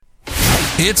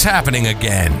It's happening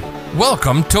again.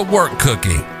 Welcome to Work Cookie,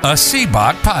 a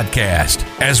CBOC podcast.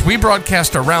 As we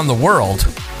broadcast around the world,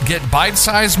 get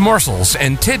bite-sized morsels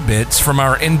and tidbits from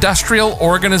our industrial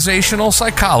organizational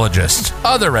psychologists,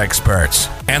 other experts,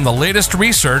 and the latest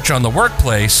research on the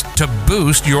workplace to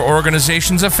boost your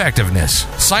organization's effectiveness.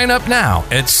 Sign up now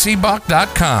at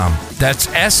cboc.com. That's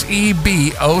SEBOC.com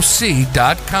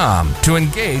to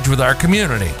engage with our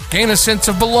community, gain a sense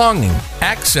of belonging,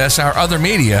 access our other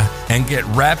media, and get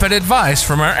rapid advice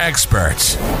from our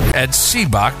experts at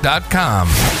cboc.com.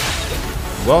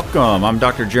 Welcome. I'm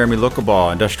Dr. Jeremy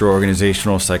Lucabaugh, Industrial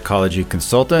Organizational Psychology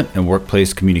Consultant and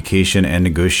Workplace Communication and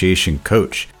Negotiation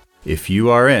Coach. If you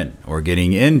are in or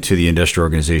getting into the industrial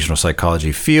organizational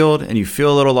psychology field and you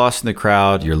feel a little lost in the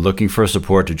crowd, you're looking for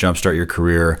support to jumpstart your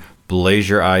career, blaze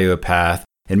your IO path,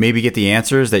 and maybe get the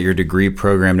answers that your degree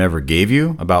program never gave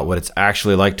you about what it's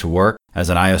actually like to work as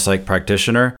an IO Psych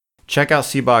practitioner, check out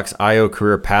CBOC's IO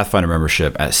Career Pathfinder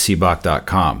membership at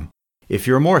cboc.com. If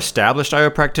you're a more established IO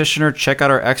practitioner, check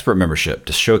out our expert membership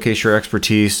to showcase your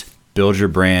expertise, build your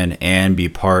brand, and be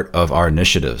part of our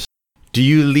initiatives. Do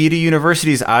you lead a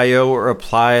university's IO or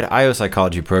applied IO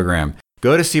psychology program?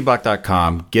 Go to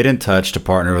cboc.com, get in touch to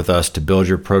partner with us to build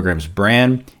your program's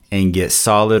brand and get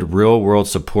solid real-world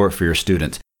support for your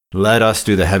students. Let us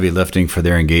do the heavy lifting for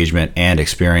their engagement and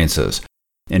experiences.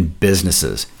 And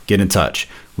businesses, get in touch.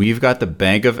 We've got the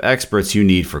bank of experts you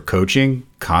need for coaching,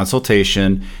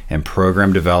 consultation, and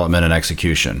program development and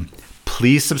execution.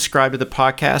 Please subscribe to the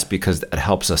podcast because it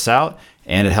helps us out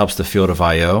and it helps the field of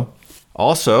IO.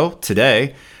 Also,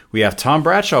 today, we have Tom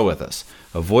Bradshaw with us,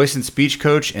 a voice and speech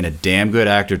coach and a damn good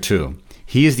actor too.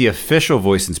 He is the official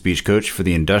voice and speech coach for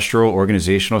the industrial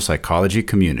organizational psychology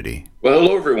community. Well,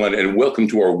 hello, everyone, and welcome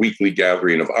to our weekly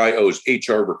gathering of IOs,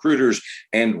 HR recruiters,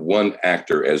 and one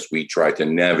actor as we try to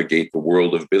navigate the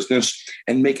world of business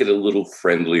and make it a little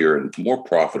friendlier and more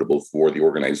profitable for the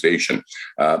organization,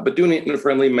 but doing it in a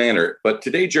friendly manner. But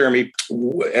today, Jeremy,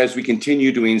 as we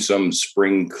continue doing some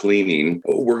spring cleaning,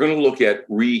 we're going to look at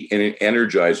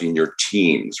re-energizing your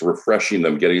teams, refreshing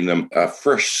them, getting them a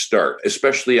fresh start,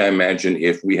 especially, I imagine,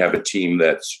 if we have a team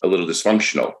that's a little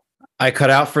dysfunctional. I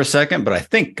cut out for a second, but I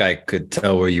think I could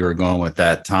tell where you were going with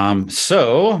that, Tom.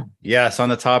 So, yes, on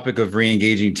the topic of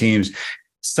re-engaging teams,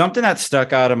 something that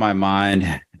stuck out of my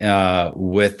mind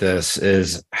with this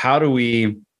is how do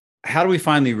we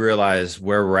finally realize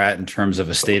where we're at in terms of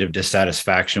a state of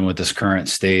dissatisfaction with this current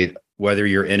state, whether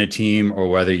you're in a team or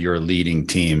whether you're leading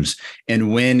teams,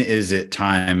 and when is it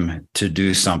time to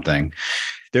do something?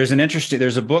 There's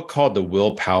a book called The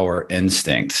Willpower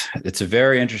Instinct. It's a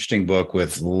very interesting book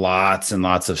with lots and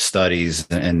lots of studies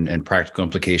and practical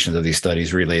implications of these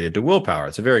studies related to willpower.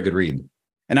 It's a very good read.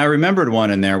 And I remembered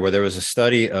one in there where there was a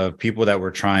study of people that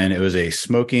were it was a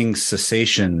smoking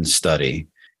cessation study.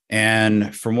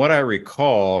 And from what I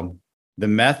recall, the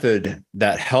method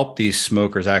that helped these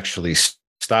smokers actually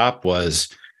stop was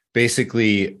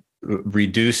basically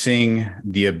reducing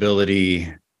the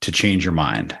ability to change your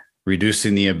mind,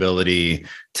 reducing the ability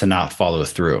to not follow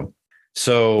through.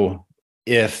 So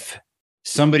if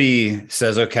somebody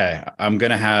says, okay, I'm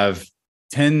going to have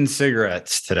 10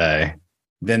 cigarettes today,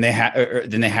 then they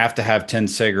have to have 10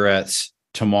 cigarettes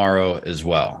tomorrow as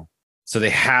well. So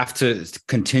they have to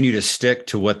continue to stick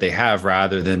to what they have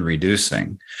rather than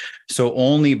reducing. So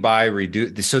only by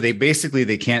so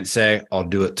they can't say, I'll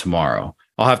do it tomorrow.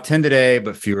 I'll have 10 today,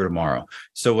 but fewer tomorrow.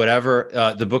 So whatever,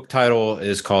 the book title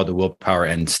is called The Willpower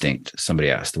Instinct.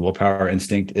 Somebody asked. The Willpower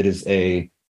Instinct. It is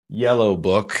a yellow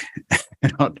book.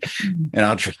 and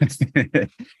I'll try.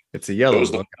 It's a yellow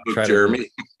book. I'll try Jeremy.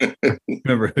 to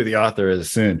remember who the author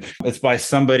is soon. It's by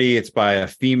a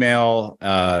female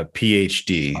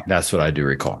PhD. That's what I do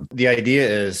recall. The idea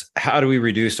is, how do we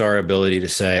reduce our ability to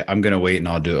say, I'm going to wait and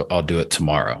I'll do it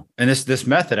tomorrow? And this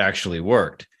method actually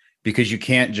worked. Because you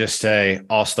can't just say,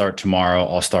 I'll start tomorrow,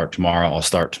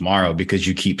 because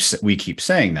we keep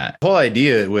saying that. The whole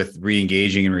idea with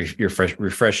re-engaging and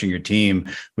refreshing your team,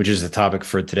 which is the topic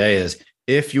for today, is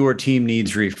if your team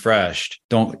needs refreshed,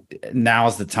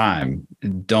 now's the time.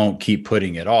 Don't keep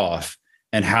putting it off.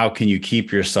 And how can you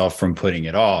keep yourself from putting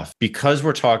it off? Because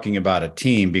we're talking about a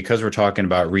team, because we're talking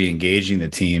about re-engaging the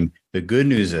team, the good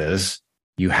news is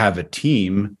you have a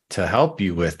team to help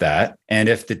you with that. And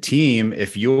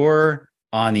if you're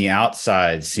on the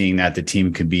outside seeing that the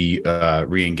team could be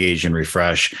re-engaged and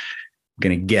refreshed, I'm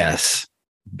going to guess,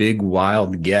 big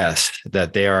wild guess,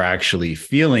 that they are actually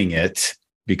feeling it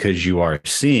because you are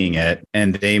seeing it,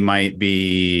 and they might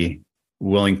be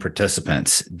willing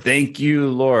participants. Thank you,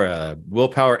 Laura.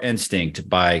 Willpower Instinct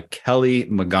by Kelly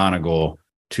McGonigal.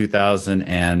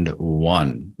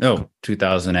 2001. No,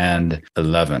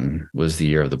 2011 was the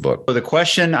year of the book. So the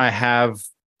question I have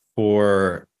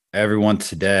for everyone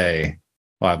today,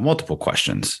 well, I have multiple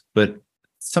questions, but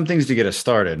some things to get us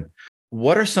started.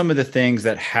 What are some of the things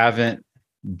that haven't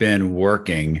been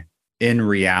working in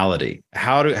reality?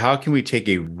 How can we take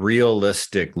a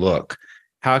realistic look?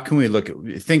 How can we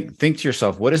think to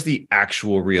yourself, what is the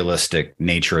actual realistic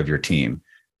nature of your team?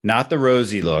 Not the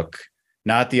rosy look,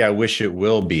 not the I wish it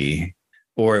will be,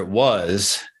 or it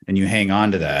was, and you hang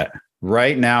on to that.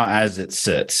 Right now, as it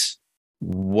sits,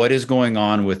 what is going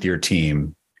on with your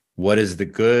team? What is the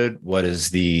good? What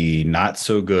is the not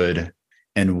so good?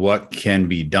 And what can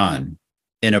be done?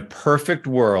 In a perfect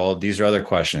world, these are other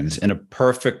questions. In a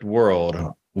perfect world,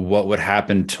 what would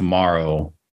happen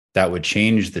tomorrow that would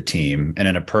change the team? And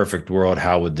in a perfect world,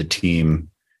 how would the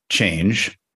team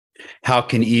change? How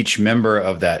can each member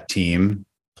of that team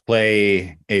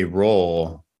play a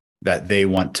role that they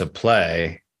want to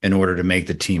play in order to make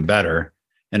the team better?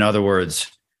 In other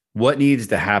words, what needs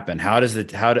to happen? How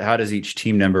does each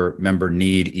team member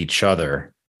need each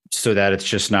other so that it's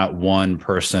just not one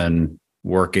person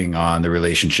working on the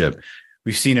relationship?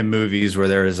 We've seen in movies where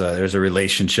there's a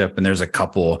relationship and there's a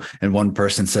couple and one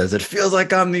person says, it feels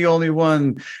like I'm the only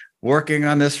one working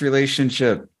on this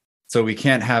relationship. So we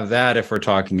can't have that if we're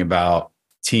talking about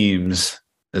teams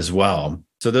as well.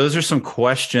 So those are some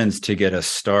questions to get us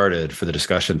started for the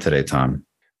discussion today, Tom.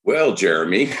 Well,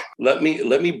 Jeremy, let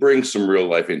me bring some real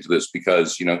life into this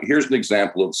because, here's an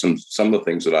example of some of the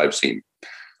things that I've seen.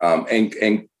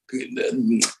 And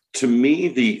to me,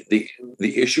 the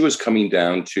issue is coming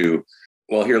down to,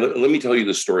 well, here, let me tell you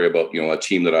the story about, a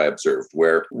team that I observed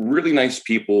where really nice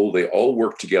people, they all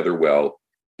work together well,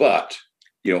 but,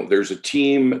 there's a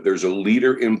team, there's a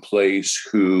leader in place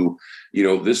who,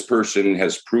 this person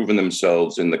has proven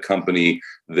themselves in the company.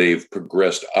 They've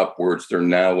progressed upwards. They're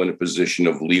now in a position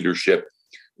of leadership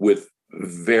with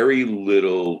very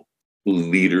little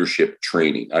leadership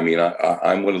training. I mean,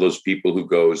 I'm one of those people who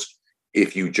goes,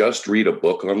 if you just read a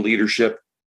book on leadership,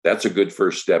 that's a good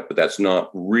first step, but that's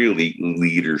not really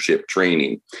leadership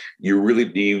training. You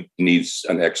really need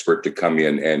an expert to come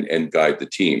in and guide the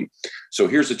team. So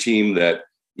here's a team that,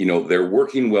 they're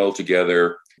working well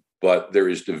together, but there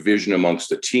is division amongst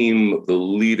the team. The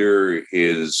leader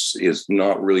is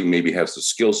not really, maybe has the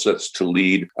skill sets to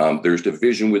lead. There's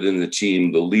division within the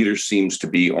team. The leader seems to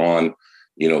be on,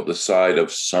 the side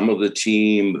of some of the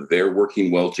team. They're working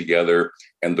well together.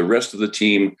 And the rest of the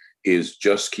team is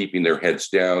just keeping their heads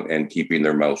down and keeping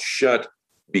their mouths shut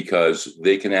because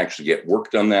they can actually get work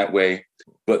done that way.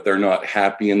 But they're not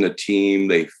happy in the team.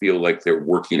 They feel like they're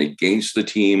working against the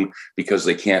team because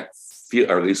they can't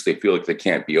feel, or at least they feel like they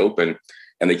can't be open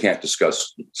and they can't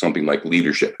discuss something like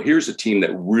leadership. Here's a team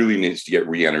that really needs to get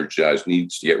re-energized,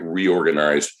 needs to get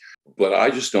reorganized. But I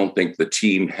just don't think the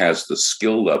team has the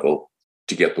skill level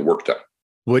to get the work done.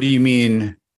 What do you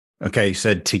mean? Okay, you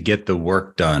said to get the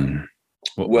work done.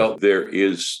 Well,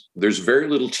 there's very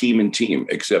little team in team,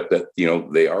 except that,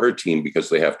 they are a team because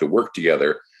they have to work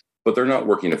together, but they're not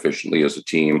working efficiently as a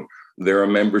team. There are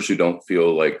members who don't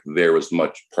feel like they're as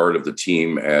much part of the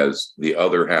team as the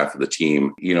other half of the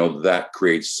team. That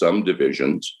creates some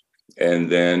divisions.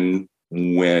 And then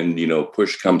when,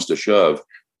 push comes to shove,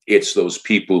 it's those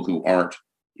people who aren't,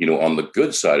 on the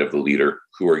good side of the leader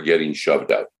who are getting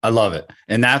shoved out. I love it.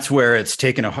 And that's where it's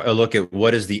taken a look at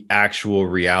what is the actual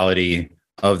reality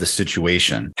of the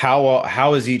situation.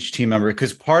 How is each team member?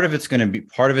 Because part of it's going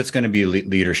to be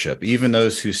leadership. Even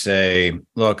those who say,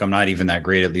 look, I'm not even that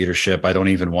great at leadership. I don't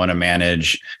even want to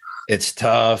manage. It's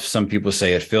tough. Some people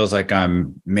say it feels like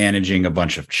I'm managing a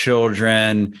bunch of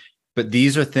children. But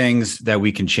these are things that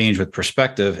we can change with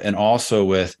perspective, and also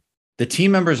with the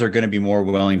team members are going to be more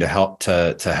willing to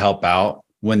help out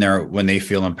when they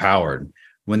feel empowered,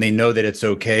 when they know that it's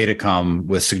okay to come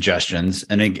with suggestions.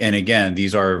 And again,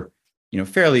 these are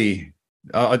fairly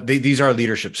these are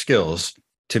leadership skills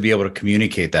to be able to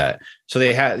communicate that. So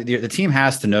the team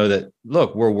has to know that,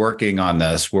 look, we're working on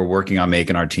this. We're working on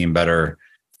making our team better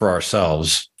for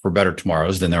ourselves, for better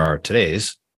tomorrows than there are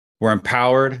todays. We're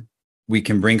empowered. We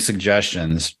can bring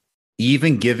suggestions.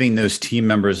 Even giving those team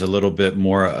members a little bit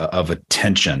more of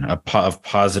attention, of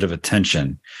positive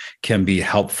attention, can be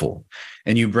helpful.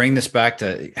 And you bring this back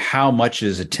to how much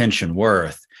is attention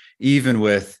worth, even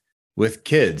with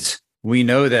kids. We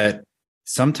know that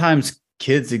sometimes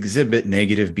kids exhibit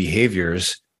negative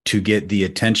behaviors to get the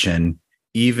attention,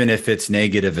 even if it's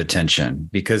negative attention.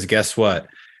 Because guess what?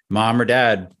 Mom or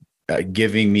dad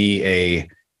giving me a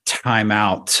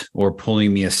timeout or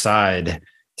pulling me aside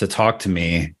to talk to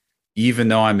me, even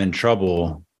though I'm in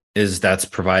trouble, is that's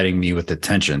providing me with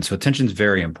attention. So attention is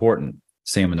very important.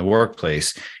 Same in the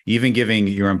workplace, even giving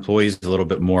your employees a little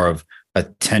bit more of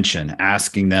attention,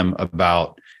 asking them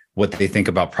about what they think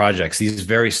about projects, these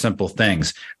very simple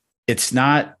things. It's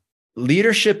not,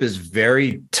 leadership is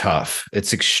very tough.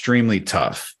 It's extremely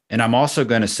tough. And I'm also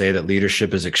going to say that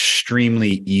leadership is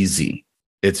extremely easy.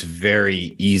 It's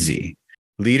very easy.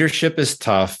 Leadership is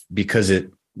tough because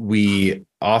we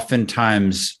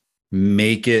oftentimes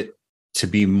make it to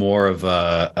be more of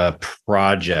a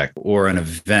project or an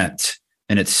event.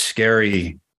 And it's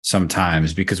scary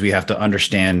sometimes because we have to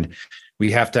understand,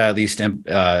 we have to at least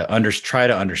try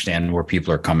to understand where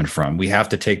people are coming from. We have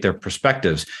to take their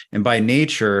perspectives. And by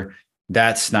nature,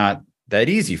 that's not that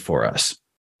easy for us.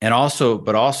 And also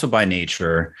by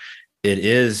nature, it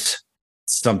is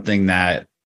something that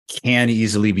can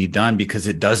easily be done because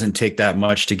it doesn't take that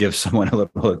much to give someone a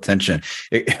little attention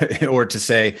or to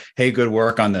say, hey, good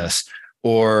work on this,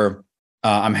 or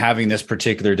I'm having this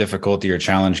particular difficulty or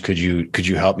challenge. Could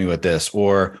you help me with this?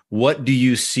 Or what do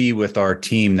you see with our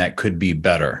team that could be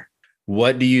better?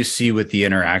 What do you see with the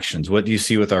interactions? What do you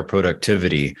see with our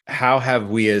productivity? How have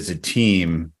we as a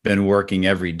team been working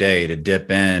every day to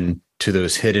dip in to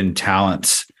those hidden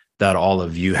talents that all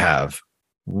of you have?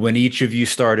 When each of you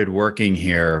started working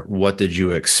here, what did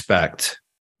you expect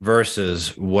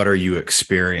versus what are you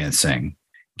experiencing?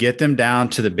 Get them down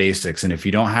to the basics. And if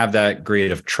you don't have that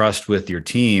grade of trust with your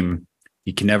team,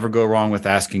 you can never go wrong with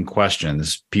asking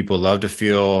questions. People love to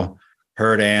feel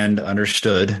heard and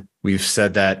understood. We've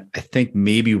said that, I think,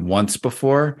 maybe once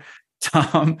before,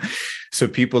 Tom. So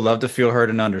people love to feel heard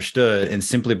and understood, and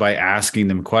simply by asking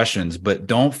them questions. But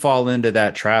don't fall into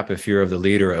that trap if you're of the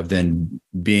leader of then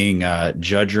being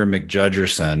Judger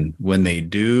McJudgerson when they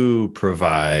do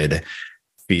provide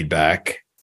feedback.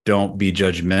 Don't be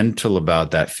judgmental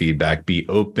about that feedback. Be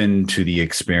open to the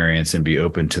experience and be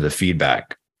open to the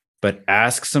feedback. But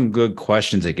ask some good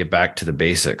questions that get back to the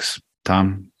basics.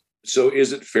 Tom? So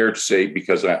is it fair to say,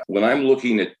 because when I'm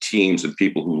looking at teams and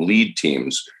people who lead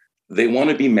teams, they want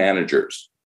to be managers,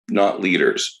 not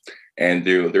leaders. And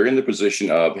they're in the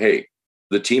position of, hey,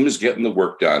 the team is getting the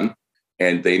work done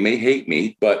and they may hate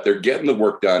me, but they're getting the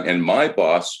work done. And my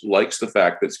boss likes the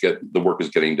fact that the work is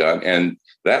getting done. And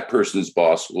that person's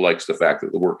boss likes the fact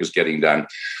that the work is getting done.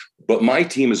 But my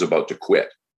team is about to quit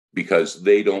because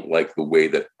they don't like the way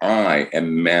that I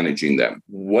am managing them.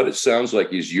 What it sounds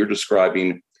like is you're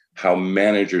describing how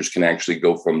managers can actually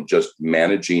go from just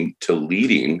managing to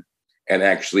leading and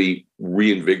actually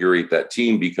reinvigorate that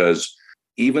team, because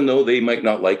even though they might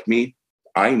not like me,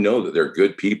 I know that they're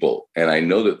good people and I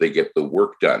know that they get the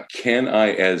work done. Can I,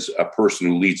 as a person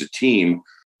who leads a team,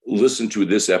 listen to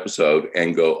this episode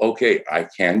and go, okay, I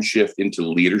can shift into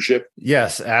leadership?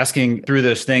 Yes, asking through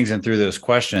those things and through those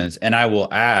questions. And I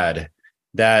will add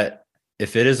that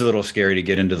if it is a little scary to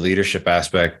get into the leadership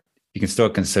aspect, you can still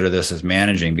consider this as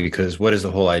managing, because what is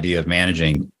the whole idea of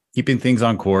managing? Keeping things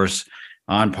on course,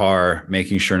 on par,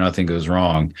 making sure nothing goes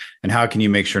wrong. And how can you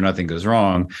make sure nothing goes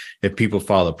wrong? If people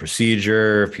follow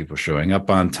procedure, if people showing up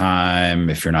on time,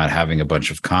 if you're not having a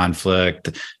bunch of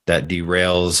conflict that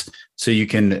derails. So you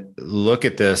can look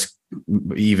at this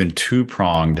even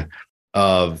two-pronged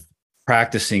of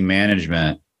practicing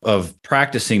management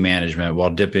while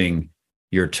dipping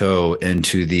your toe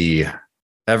into the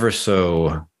ever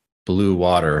so blue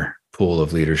water pool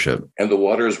of leadership. And the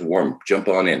water is warm. Jump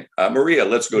on in. Maria,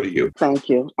 let's go to you. Thank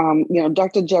you.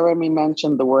 Dr. Jeremy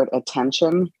mentioned the word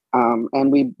attention.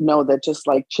 And we know that just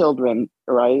like children,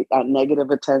 right, negative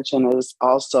attention is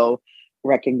also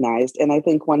recognized. And I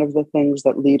think one of the things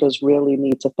that leaders really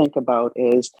need to think about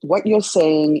is what you're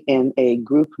saying in a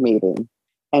group meeting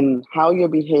and how you're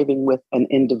behaving with an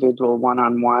individual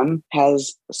one-on-one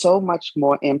has so much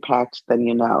more impact than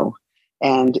you know.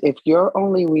 And if you're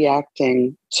only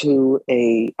reacting to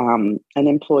an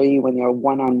employee when you're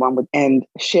one-on-one with, and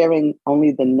sharing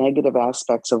only the negative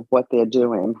aspects of what they're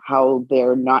doing, how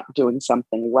they're not doing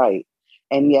something right,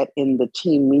 and yet in the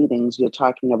team meetings, you're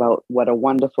talking about what a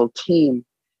wonderful team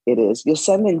it is, you're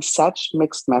sending such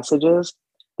mixed messages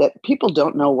that people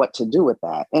don't know what to do with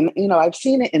that. And, I've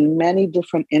seen it in many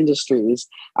different industries.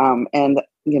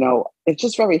 It's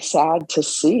just very sad to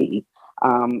see.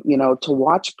 To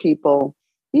watch people,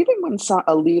 even when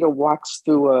a leader walks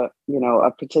through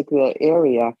a particular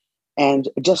area and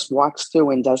just walks through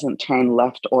and doesn't turn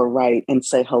left or right and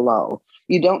say hello.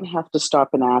 You don't have to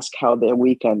stop and ask how their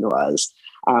weekend was,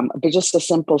 but just a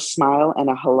simple smile and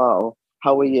a hello.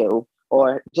 How are you?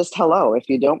 Or just hello if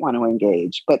you don't want to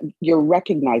engage, but you're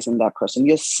recognizing that person,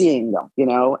 you're seeing them,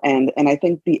 and I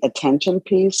think the attention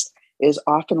piece is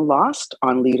often lost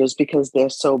on leaders because they're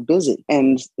so busy.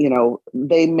 And,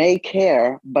 they may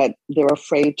care, but they're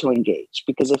afraid to engage,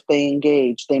 because if they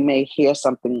engage, they may hear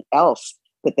something else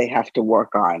that they have to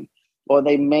work on, or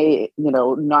they may,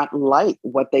 not like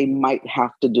what they might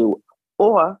have to do,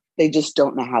 or they just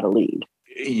don't know how to lead.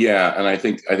 Yeah, and I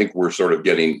think we're sort of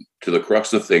getting to the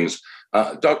crux of things.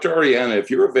 Dr. Arianna, if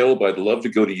you're available, I'd love to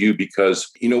go to you because,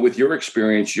 with your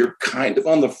experience, you're kind of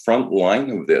on the front line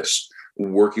of this,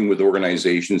 working with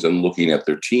organizations and looking at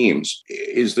their teams.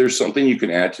 Is there something you can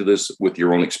add to this with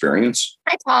your own experience?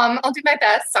 Hi, Tom. I'll do my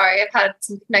best. Sorry, I've had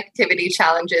some connectivity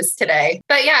challenges today.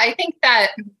 But yeah, I think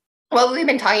that what we've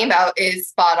been talking about is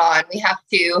spot on. We have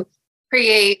to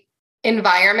create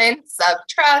environments of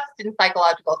trust and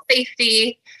psychological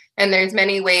safety. And there's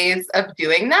many ways of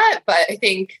doing that. But I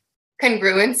think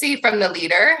congruency from the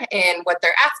leader in what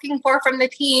they're asking for from the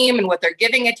team and what they're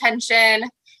giving attention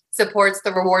supports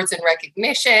the rewards and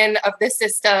recognition of the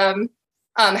system,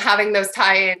 having those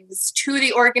tie-ins to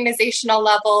the organizational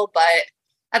level. But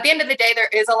at the end of the day, there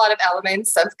is a lot of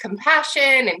elements of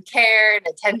compassion and care and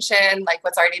attention, like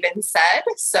what's already been said.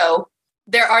 So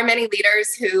there are many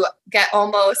leaders who get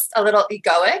almost a little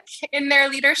egoic in their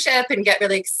leadership and get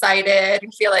really excited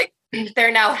and feel like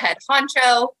they're now head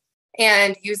honcho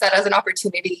and use that as an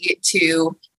opportunity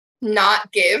to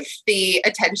not give the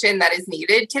attention that is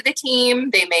needed to the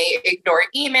team. They may ignore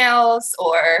emails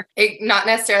or not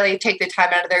necessarily take the time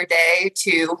out of their day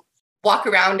to walk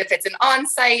around if it's an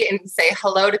on-site and say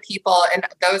hello to people. And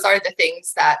those are the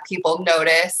things that people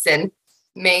notice and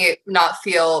may not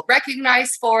feel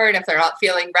recognized for. And if they're not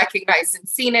feeling recognized and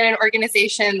seen in an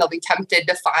organization, they'll be tempted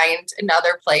to find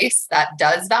another place that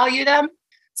does value them.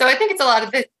 So I think it's a lot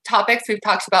of the topics we've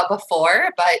talked about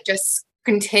before, but just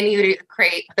continue to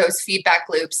create those feedback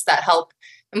loops that help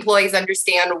employees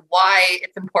understand why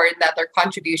it's important that their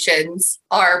contributions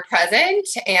are present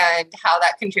and how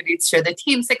that contributes to the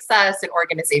team success and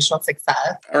organizational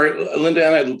success. All right, Linda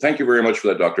Anna, thank you very much for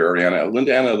that, Dr. Arianna.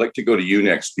 Linda Anna, I'd like to go to you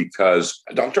next because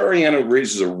Dr. Arianna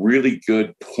raises a really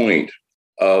good point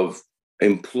of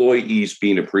employees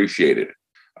being appreciated,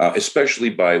 especially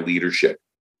by leadership.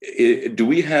 Do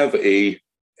we have a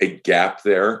gap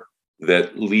there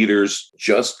that leaders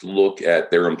just look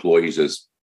at their employees as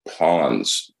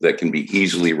pawns that can be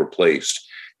easily replaced,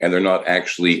 and they're not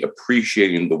actually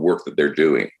appreciating the work that they're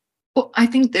doing? Well, I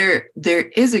think there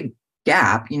is a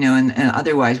gap, and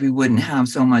otherwise we wouldn't have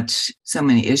so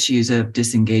many issues of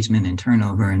disengagement and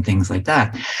turnover and things like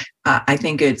that. I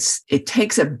think it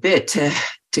takes a bit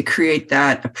to create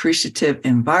that appreciative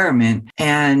environment.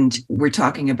 And we're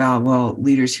talking about,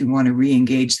 leaders who want to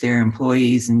re-engage their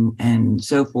employees and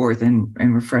so forth and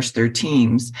refresh their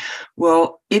teams.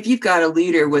 Well, if you've got a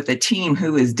leader with a team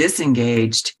who is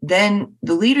disengaged, then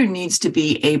the leader needs to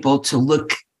be able to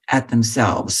look at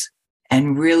themselves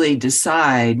and really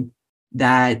decide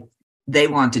that they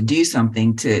want to do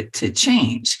something to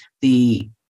change the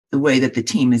way that the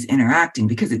team is interacting,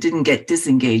 because it didn't get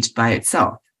disengaged by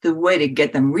itself. The way to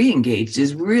get them re-engaged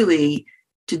is really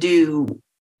to do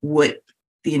what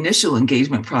the initial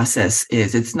engagement process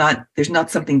is. There's not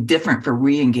something different for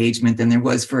re-engagement than there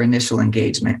was for initial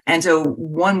engagement. And so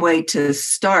one way to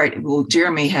start,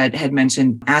 Jeremy had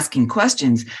mentioned asking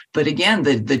questions, but again,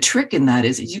 the trick in that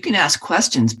is you can ask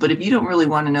questions, but if you don't really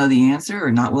want to know the answer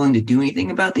or not willing to do anything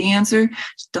about the answer,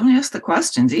 just don't ask the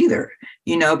questions either,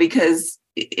 because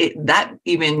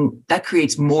that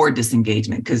creates more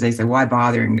disengagement, because they say, why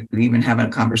bother even having a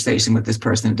conversation with this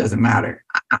person? It doesn't matter.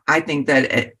 I think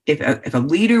that if a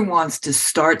leader wants to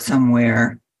start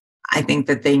somewhere, I think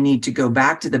that they need to go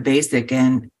back to the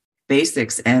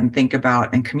basics and think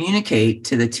about and communicate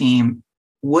to the team,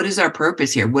 what is our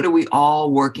purpose here? What are we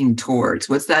all working towards?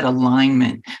 What's that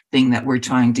alignment thing that we're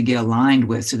trying to get aligned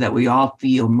with so that we all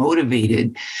feel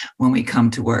motivated when we come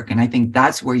to work? And I think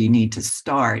that's where you need to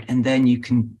start, and then you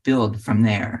can build from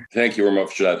there. Thank you very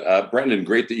much for that. Brendan,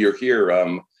 great that you're here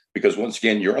because once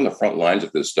again, you're on the front lines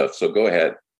of this stuff. So go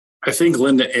ahead. I think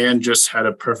Linda Ann just had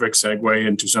a perfect segue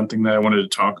into something that I wanted to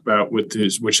talk about which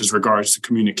is regards to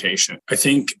communication. I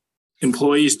think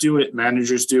employees do it,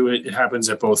 managers do it. It happens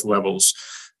at both levels.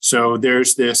 So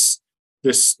there's this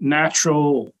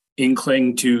natural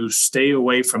inkling to stay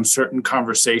away from certain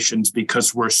conversations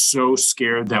because we're so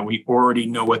scared that we already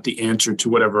know what the answer to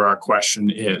whatever our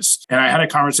question is. And I had a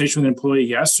conversation with an employee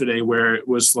yesterday where it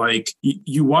was like,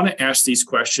 you want to ask these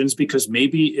questions because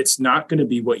maybe it's not going to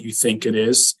be what you think it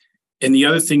is. And the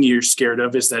other thing you're scared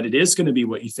of is that it is going to be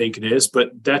what you think it is,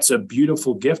 but that's a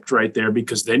beautiful gift right there,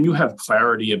 because then you have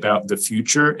clarity about the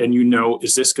future and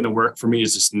is this going to work for me?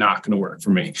 Is this not going to work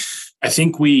for me? I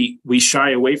think we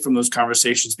shy away from those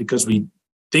conversations because we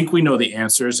think we know the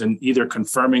answers, and either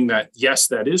confirming that, yes,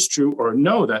 that is true, or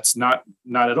no, that's not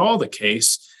at all the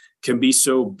case, can be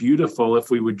so beautiful if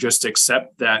we would just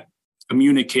accept that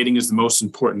communicating is the most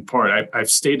important part. I've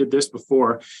stated this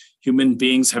before. Human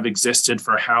beings have existed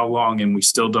for how long, and we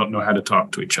still don't know how to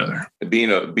talk to each other. Being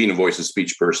a voice and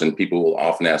speech person, people will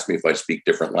often ask me if I speak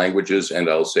different languages, and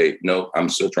I'll say, no, I'm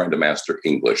still trying to master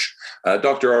English.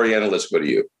 Dr. Ariana, let's go to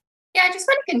you. Yeah, I just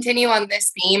want to continue on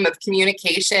this theme of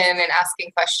communication and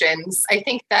asking questions. I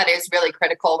think that is really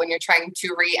critical when you're trying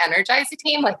to re-energize a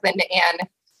team, like Linda Ann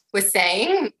was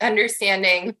saying,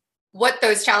 understanding what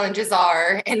those challenges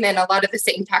are. And then a lot of the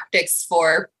same tactics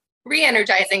for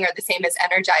re-energizing are the same as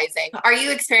energizing. Are you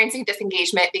experiencing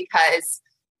disengagement because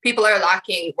people are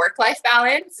lacking work-life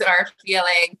balance and are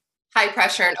feeling high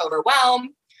pressure and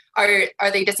overwhelm?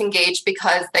 Are they disengaged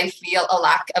because they feel a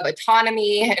lack of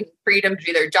autonomy and freedom to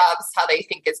do their jobs how they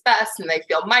think is best and they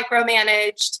feel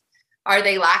micromanaged? Are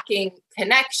they lacking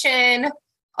connection?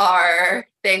 Are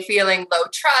they feeling low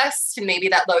trust? And maybe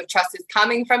that low trust is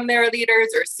coming from their leaders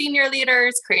or senior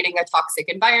leaders, creating a toxic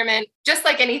environment. Just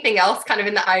like anything else kind of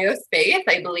in the IO space,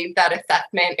 I believe that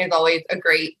assessment is always a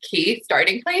great key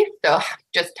starting place. So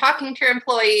just talking to your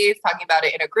employees, talking about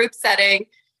it in a group setting,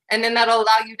 and then that'll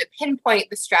allow you to pinpoint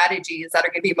the strategies that are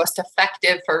going to be most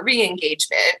effective for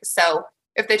re-engagement. So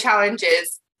if the challenge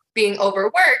is being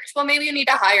overworked, well, maybe you need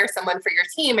to hire someone for your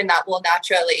team, and that will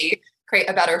naturally create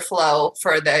a better flow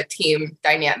for the team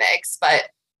dynamics. But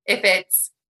if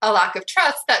it's a lack of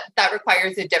trust, that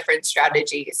requires a different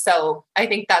strategy. So I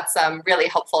think that's really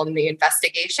helpful in the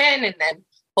investigation and then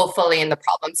hopefully in the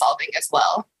problem solving as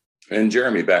well. And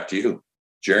Jeremy, back to you.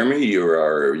 Jeremy,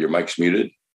 your mic's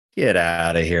muted. Get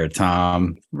out of here,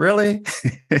 Tom. Really?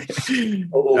 What you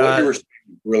were saying was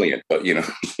brilliant, but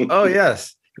Oh,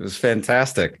 yes. It was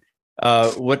fantastic.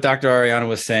 What Dr. Ariana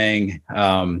was saying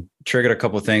triggered a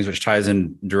couple of things, which ties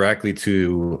in directly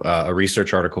to a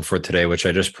research article for today, which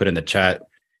I just put in the chat.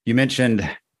 You mentioned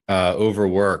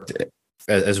overworked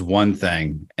as one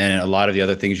thing, and a lot of the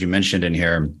other things you mentioned in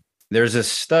here. There's a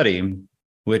study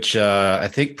which I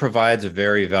think provides a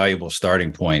very valuable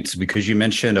starting point, because you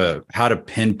mentioned how to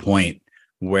pinpoint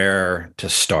where to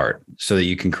start so that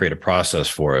you can create a process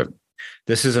for it.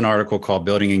 This is an article called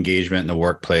Building Engagement in the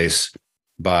Workplace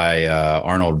by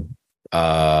Arnold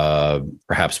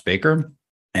perhaps Baker.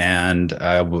 And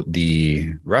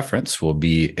the reference will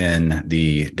be in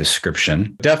the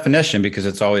description. Definition, because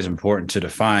it's always important to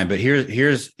define, but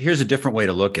here's a different way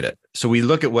to look at it. So we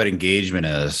look at what engagement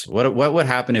is. What would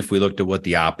happen if we looked at what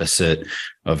the opposite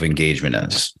of engagement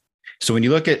is? So when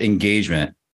you look at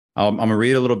engagement, I'm going to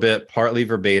read a little bit, partly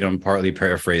verbatim, partly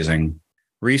paraphrasing.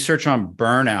 Research on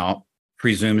burnout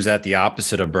presumes that the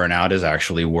opposite of burnout is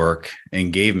actually work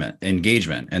engagement.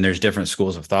 And there's different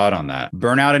schools of thought on that.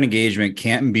 Burnout and engagement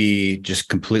can't be just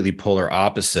completely polar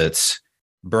opposites.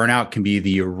 Burnout can be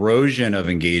the erosion of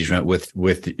engagement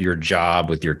with your job,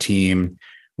 with your team,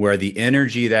 where the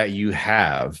energy that you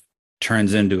have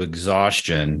turns into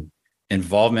exhaustion,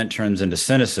 involvement turns into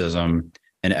cynicism,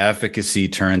 and efficacy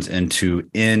turns into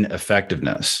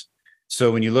ineffectiveness. So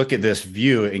when you look at this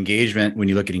view, engagement, when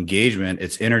you look at engagement,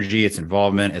 it's energy, it's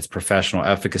involvement, it's professional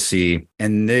efficacy.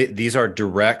 And these are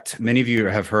direct. Many of you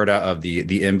have heard of the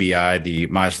MBI, the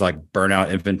Maslach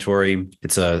Burnout Inventory.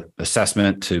 It's an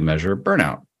assessment to measure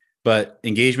burnout. But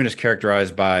engagement is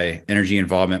characterized by energy,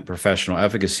 involvement, professional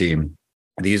efficacy.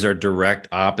 These are direct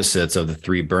opposites of the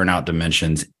three burnout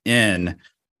dimensions in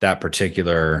that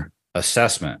particular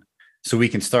assessment. So we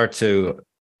can start to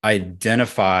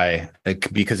identify,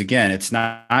 because again, it's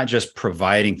not just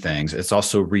providing things, it's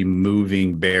also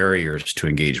removing barriers to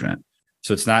engagement.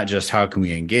 So it's not just how can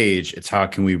we engage, it's how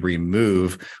can we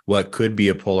remove what could be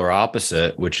a polar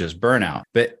opposite, which is burnout.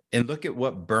 And look at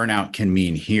what burnout can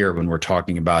mean here when we're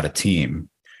talking about a team.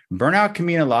 Burnout can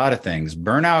mean a lot of things.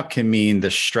 Burnout can mean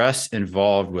the stress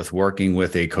involved with working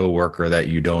with a coworker that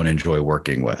you don't enjoy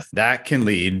working with. That can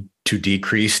lead to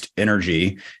decreased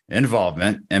energy,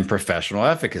 involvement, and professional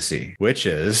efficacy, which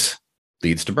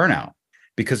leads to burnout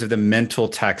because of the mental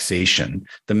taxation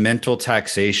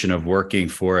of working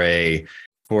for a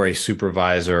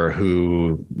supervisor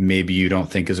who maybe you don't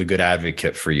think is a good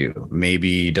advocate for you,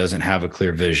 maybe doesn't have a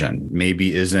clear vision,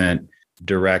 maybe isn't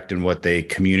direct in what they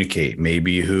communicate,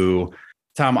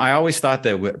 Tom, I always thought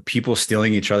that people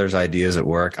stealing each other's ideas at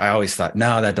work, I always thought,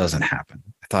 no, that doesn't happen.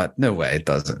 I thought, no way, it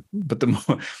doesn't.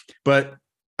 But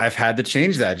I've had to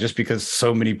change that just because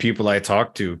so many people I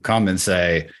talk to come and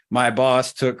say, my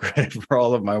boss took credit for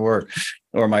all of my work,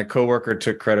 or my coworker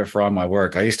took credit for all my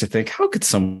work. I used to think, how could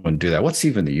someone do that? What's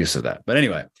even the use of that? But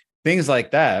anyway, things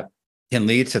like that can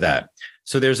lead to that.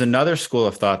 So there's another school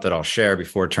of thought that I'll share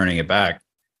before turning it back,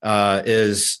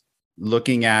 is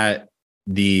looking at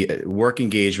the work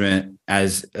engagement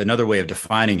as another way of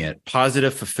defining it.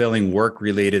 Positive, fulfilling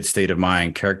work-related state of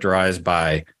mind characterized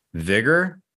by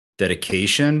vigor,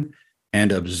 dedication,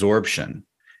 and absorption.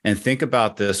 And think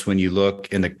about this when you look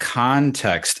in the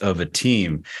context of a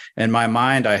team. In my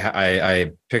mind,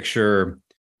 I picture,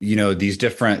 these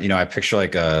different, I picture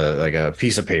like a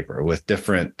piece of paper with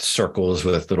different circles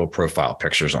with little profile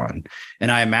pictures on.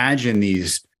 And I imagine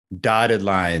these dotted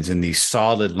lines and these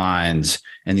solid lines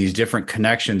and these different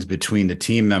connections between the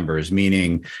team members,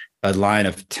 meaning a line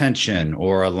of tension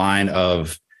or a line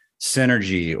of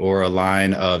synergy or a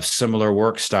line of similar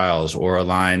work styles or a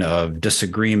line of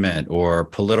disagreement or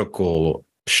political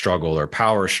struggle or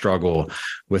power struggle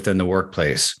within the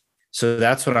workplace. So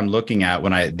that's what I'm looking at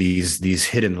when these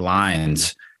hidden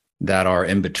lines that are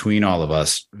in between all of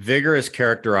us. Vigor is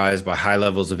characterized by high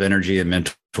levels of energy and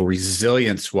mental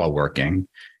resilience while working.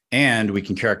 And we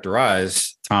can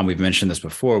characterize, Tom, we've mentioned this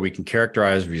before, we can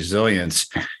characterize resilience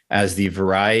as the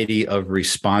variety of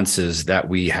responses that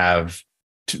we have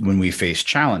when we face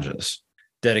challenges.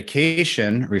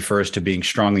 Dedication refers to being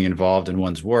strongly involved in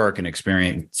one's work and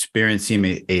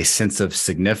experiencing a sense of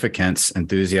significance,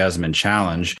 enthusiasm, and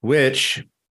challenge, which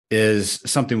is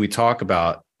something we talk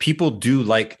about. People do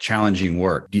like challenging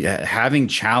work. Having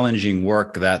challenging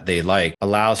work that they like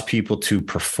allows people to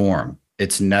perform.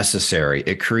 It's necessary.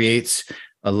 It creates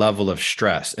a level of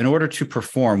stress. In order to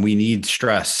perform, we need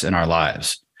stress in our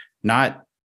lives, not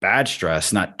bad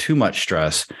stress, not too much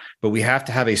stress, but we have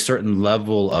to have a certain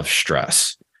level of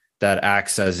stress that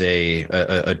acts as a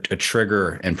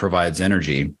trigger and provides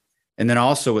energy. And then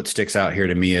also what sticks out here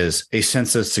to me is a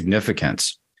sense of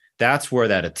significance. That's where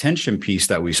that attention piece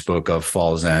that we spoke of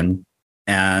falls in.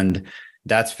 And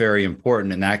that's very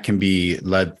important. And that can be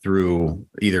led through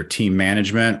either team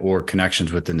management or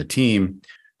connections within the team.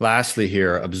 Lastly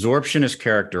here, absorption is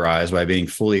characterized by being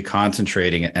fully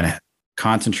concentrated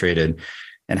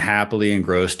and happily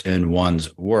engrossed in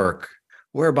one's work,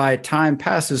 whereby time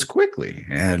passes quickly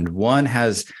and one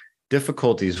has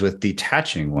difficulties with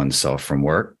detaching oneself from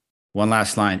work. One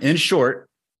last line. In short,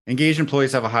 engaged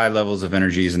employees have a high levels of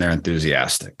energies and they're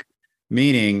enthusiastic,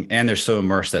 and they're so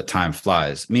immersed that time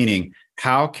flies, meaning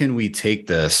how can we take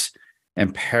this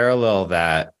and parallel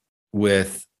that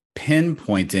with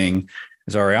pinpointing,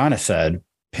 as Ariana said,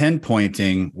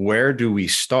 pinpointing where do we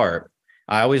start?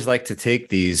 I always like to take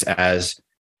these as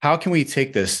how can we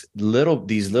take these little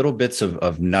bits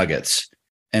of nuggets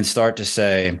and start to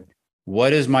say,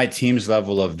 what is my team's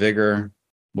level of vigor?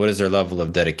 What is their level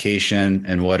of dedication?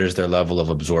 And what is their level of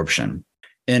absorption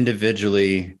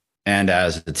individually and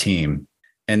as a team?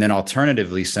 And then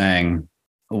alternatively saying,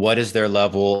 what is their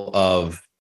level of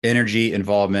energy,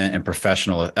 involvement, and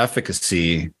professional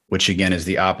efficacy, which again is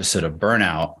the opposite of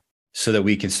burnout, so that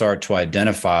we can start to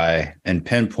identify and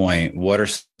pinpoint what are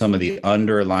some of the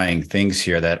underlying things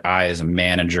here that I as a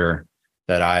manager,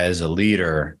 that I as a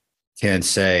leader can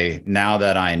say, now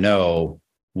that I know,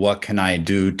 what can I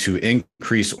do to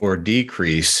increase or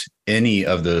decrease any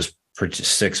of those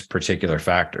 6 particular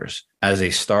factors as a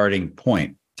starting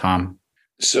point, Tom?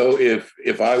 So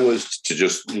if I was to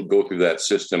just go through that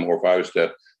system, or if I was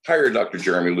to hire Dr.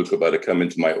 Jeremy Lukoba to come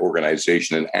into my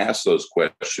organization and ask those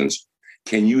questions,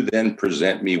 can you then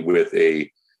present me with a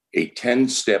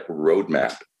 10-step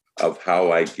roadmap of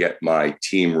how I get my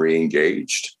team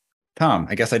re-engaged? Tom,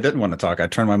 I guess I didn't want to talk. I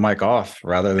turned my mic off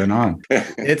rather than on.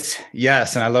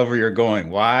 Yes, and I love where you're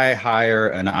going. Why hire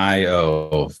an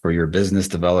IO for your business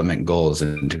development goals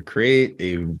and to create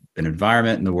an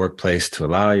environment in the workplace to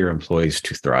allow your employees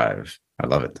to thrive? I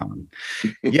love it, Tom.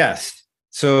 Yes.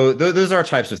 So those are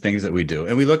types of things that we do.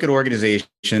 And we look at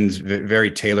organizations very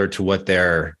tailored to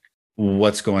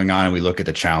what's going on, and we look at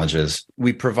the challenges.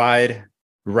 We provide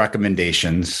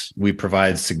recommendations, we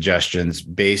provide suggestions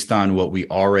based on what we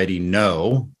already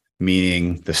know,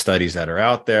 meaning the studies that are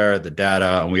out there, the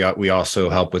data, and we also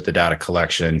help with the data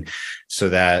collection so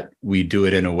that we do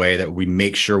it in a way that we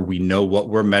make sure we know what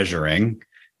we're measuring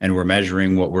and we're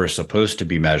measuring what we're supposed to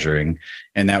be measuring,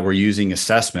 and that we're using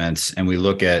assessments and we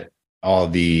look at all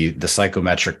the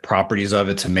psychometric properties of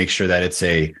it to make sure that it's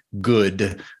a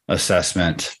good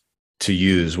assessment to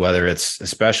use, whether it's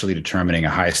especially determining a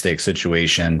high stakes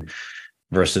situation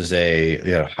versus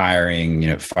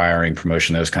hiring, firing,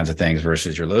 promotion, those kinds of things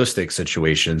versus your low stakes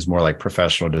situations, more like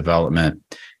professional development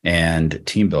and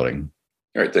team building.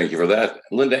 All right. Thank you for that.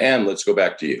 Linda Ann, let's go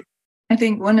back to you. I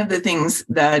think one of the things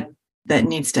that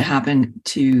needs to happen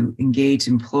to engage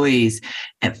employees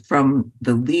from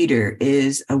the leader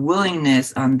is a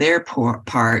willingness on their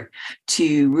part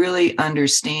to really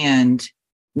understand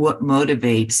what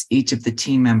motivates each of the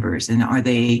team members? And are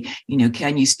they,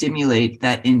 can you stimulate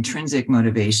that intrinsic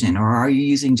motivation, or are you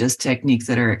using just techniques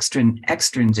that are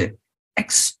extrinsic,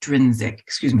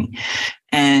 excuse me?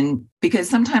 And because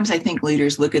sometimes I think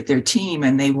leaders look at their team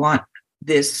and they want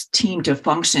this team to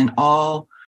function all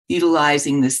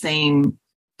utilizing the same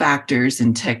factors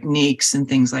and techniques and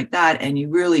things like that. And you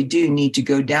really do need to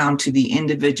go down to the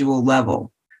individual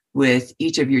level with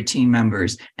each of your team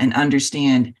members and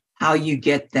understand how you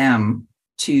get them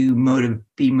to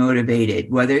be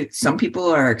motivated. Whether some people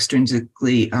are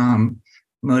extrinsically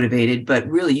motivated, but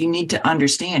really you need to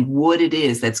understand what it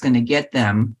is that's going to get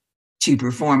them to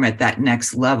perform at that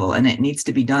next level. And it needs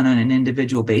to be done on an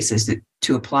individual basis.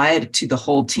 To apply it to the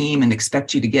whole team and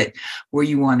expect you to get where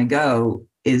you want to go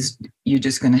is you're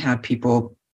just going to have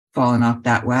people falling off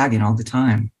that wagon all the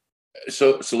time.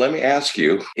 So let me ask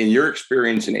you, in your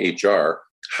experience in HR,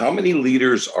 how many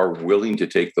leaders are willing to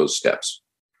take those steps?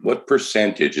 What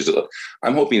percentage is it?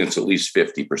 I'm hoping it's at least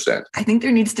 50%. I think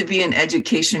there needs to be an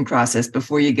education process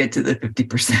before you get to the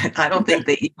 50%. I don't think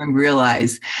they even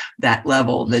realize that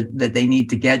level that they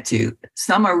need to get to.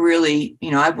 Some are really,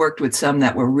 I've worked with some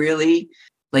that were really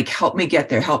like, help me get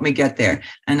there.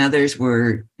 And others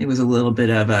it was a little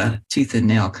bit of a tooth and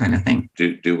nail kind of thing.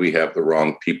 Do we have the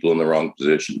wrong people in the wrong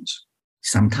positions?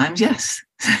 Sometimes, yes.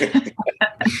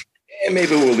 And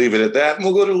maybe we'll leave it at that and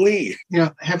we'll go to Lee.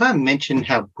 Have I mentioned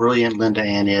how brilliant Linda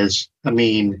Ann is? I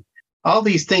mean, all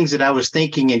these things that I was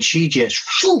thinking, and she just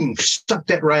stuck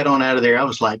that right on out of there. I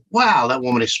was like, wow, that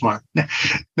woman is smart.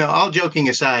 No, all joking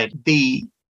aside,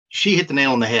 she hit the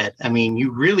nail on the head. I mean,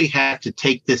 you really have to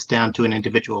take this down to an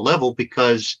individual level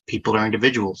because people are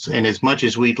individuals. And as much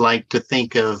as we'd like to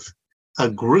think of a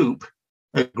group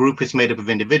is made up of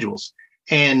individuals.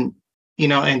 And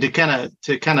and to kind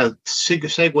of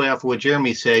segue off of what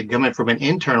Jeremy said, coming from an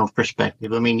internal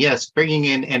perspective, I mean, yes, bringing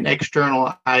in an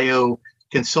external IO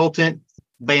consultant,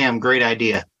 bam, great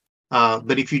idea.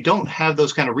 But if you don't have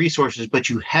those kind of resources, but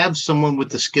you have someone with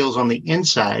the skills on the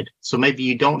inside, so maybe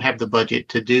you don't have the budget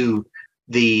to do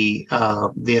the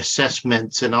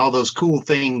assessments and all those cool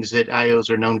things that IOs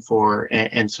are known for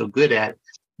and so good at,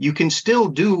 you can still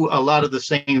do a lot of the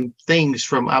same things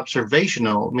from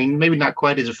observational. I mean, maybe not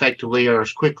quite as effectively or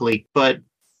as quickly, but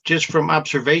just from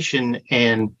observation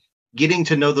and getting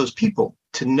to know those people,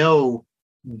 to know,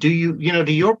 to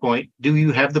your point, do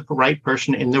you have the right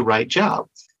person in the right job?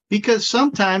 Because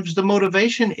sometimes the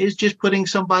motivation is just putting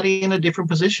somebody in a different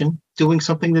position, doing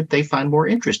something that they find more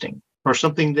interesting, or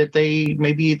something that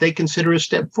they consider a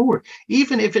step forward.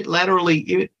 Even if it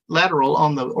lateral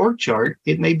on the org chart,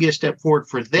 it may be a step forward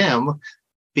for them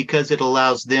because it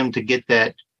allows them to get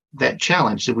that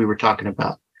challenge that we were talking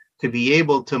about, to be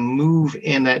able to move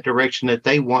in that direction that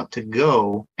they want to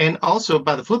go. And also,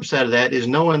 by the flip side of that, is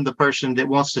knowing the person that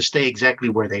wants to stay exactly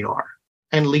where they are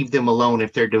and leave them alone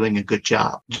if they're doing a good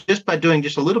job. Just by doing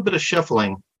just a little bit of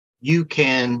shuffling, you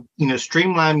can,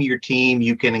 streamline your team.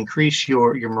 You can increase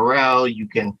your morale. You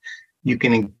can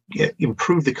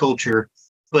improve the culture.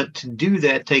 But to do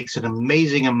that takes an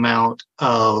amazing amount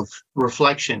of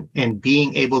reflection and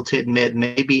being able to admit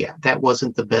maybe that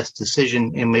wasn't the best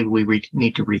decision, and maybe we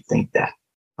need to rethink that,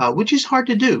 which is hard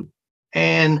to do,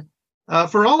 and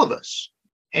for all of us.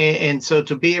 And so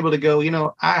to be able to go,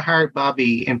 I hired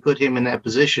Bobby and put him in that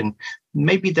position.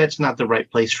 Maybe that's not the right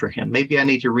place for him. Maybe I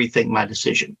need to rethink my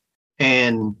decision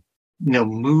and,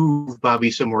 move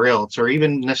Bobby somewhere else, or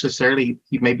even necessarily,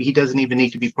 maybe he doesn't even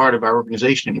need to be part of our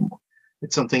organization anymore.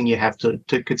 It's something you have to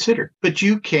consider. But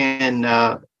you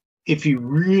can, if you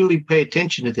really pay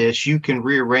attention to this, you can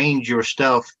rearrange your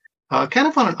stuff kind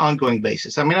of on an ongoing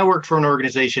basis. I mean, I worked for an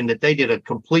organization that they did a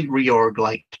complete reorg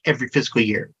like every fiscal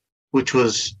year, which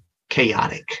was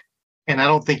chaotic. And I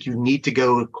don't think you need to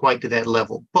go quite to that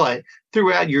level. But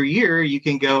throughout your year, you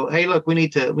can go, hey, look, we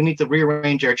need to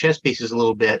rearrange our chess pieces a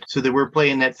little bit so that we're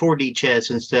playing that 4D chess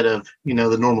instead of, the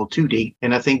normal 2D.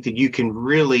 And I think that you can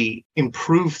really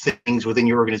improve things within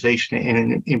your organization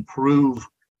and improve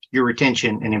your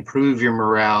retention and improve your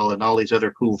morale and all these other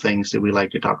cool things that we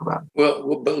like to talk about.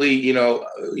 Well, but Lee,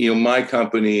 my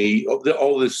company,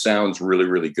 all this sounds really,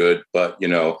 really good, but,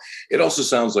 it also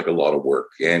sounds like a lot of work.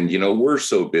 And, we're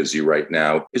so busy right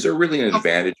now. Is there really an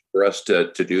advantage for us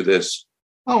to do this?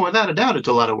 Oh, without a doubt, it's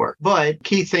a lot of work. But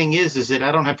key thing is that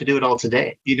I don't have to do it all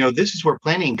today. This is where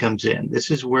planning comes in. This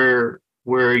is where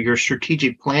your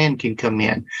strategic plan can come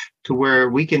in, to where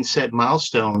we can set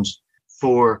milestones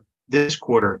for this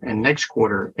quarter and next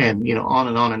quarter and, on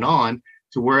and on and on,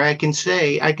 to where I can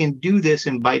say I can do this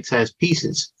in bite-sized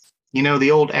pieces.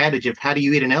 The old adage of how do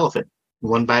you eat an elephant?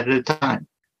 One bite at a time.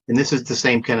 And this is the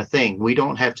same kind of thing. We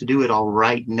don't have to do it all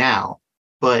right now.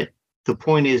 But the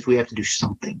point is we have to do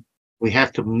something. We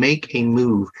have to make a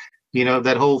move.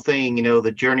 That whole thing,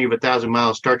 the journey of 1,000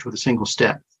 miles starts with a single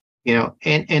step,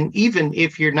 and even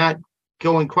if you're not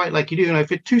going quite like you do,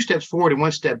 if it's 2 steps forward and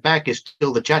 1 step back is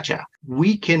still the cha-cha.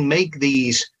 We can make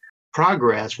these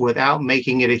progress without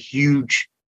making it a huge,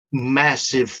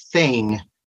 massive thing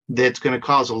that's going to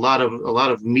cause a lot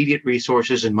of immediate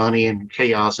resources and money and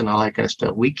chaos and all that kind of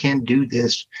stuff. We can do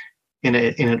this in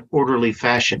an orderly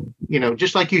fashion,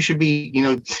 just like you should be,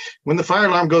 when the fire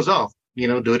alarm goes off,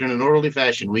 do it in an orderly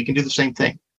fashion. We can do the same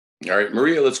thing. All right,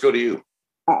 Maria, let's go to you.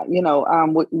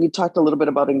 We talked a little bit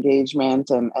about engagement,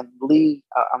 and Lee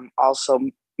also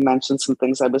mentioned some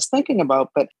things I was thinking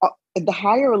about, but the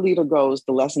higher a leader goes,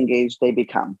 the less engaged they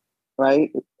become,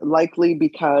 right? Likely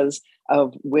because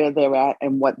of where they're at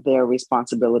and what their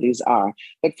responsibilities are.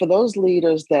 But for those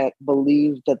leaders that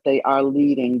believe that they are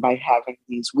leading by having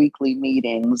these weekly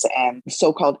meetings and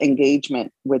so-called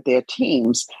engagement with their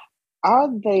teams, are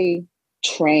they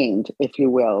trained, if you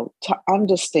will, to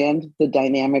understand the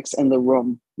dynamics in the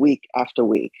room week after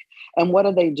week? And what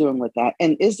are they doing with that?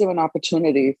 And is there an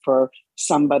opportunity for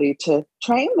somebody to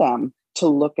train them to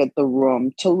look at the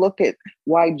room, to look at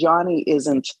why Johnny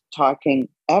isn't talking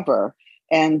ever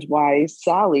and why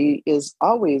Sally is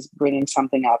always bringing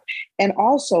something up? And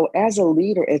also, as a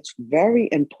leader, it's very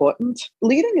important.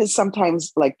 Leading is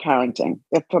sometimes like parenting.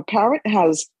 If a parent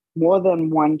has more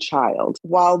than one child,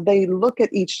 while they look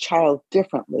at each child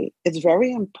differently, it's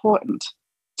very important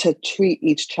to treat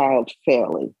each child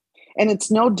fairly. And it's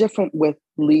no different with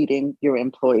leading your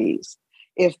employees.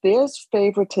 If there's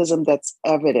favoritism that's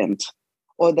evident,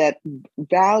 or that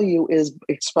value is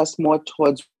expressed more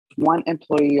towards one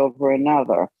employee over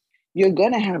another, you're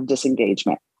going to have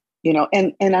disengagement,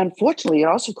 and unfortunately, it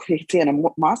also creates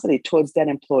animosity towards that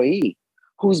employee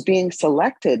who's being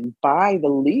selected by the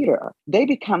leader. They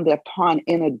become their pawn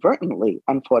inadvertently,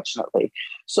 unfortunately.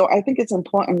 So I think it's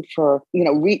important for,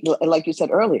 like you said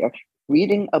earlier,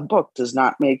 reading a book does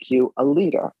not make you a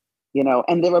leader,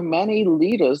 and there are many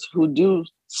leaders who do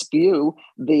spew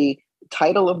the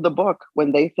title of the book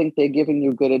when they think they're giving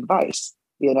you good advice.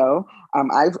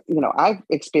 I've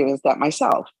experienced that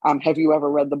myself. Have you ever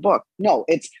read the book? No,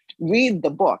 it's read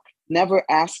the book, never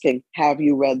asking, have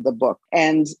you read the book?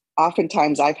 And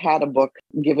oftentimes I've had a book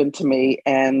given to me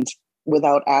and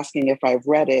without asking if I've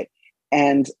read it,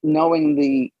 and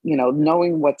knowing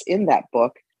what's in that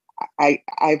book,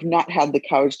 I've not had the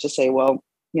courage to say, well,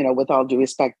 with all due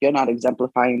respect, you're not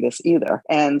exemplifying this either.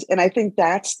 And I think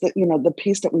that's the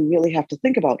piece that we really have to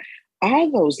think about.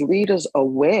 Are those leaders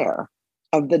aware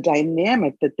of the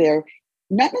dynamic that they're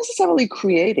not necessarily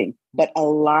creating, but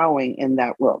allowing in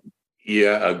that room?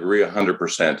 Yeah, I agree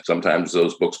 100%. Sometimes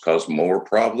those books cause more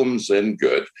problems than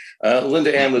good.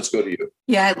 Linda Ann, let's go to you.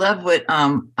 Yeah, I love what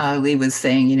Lee was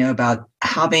saying, about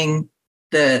having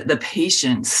the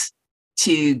patience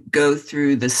to go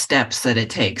through the steps that it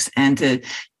takes, and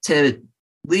to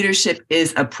leadership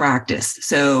is a practice.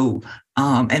 So,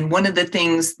 and one of the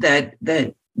things that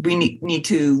we need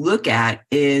to look at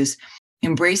is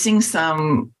embracing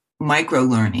some micro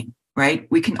learning. Right?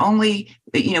 We can only,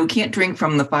 we can't drink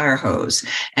from the fire hose.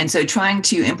 And so trying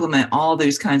to implement all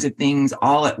those kinds of things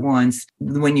all at once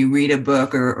when you read a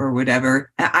book or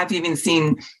whatever. I've even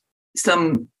seen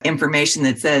some information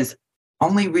that says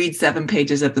only read 7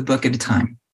 pages of the book at a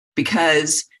time,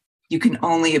 because you can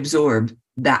only absorb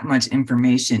that much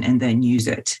information and then use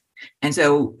it. And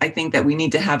so I think that we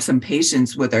need to have some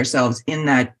patience with ourselves in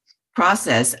that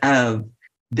process of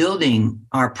building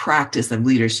our practice of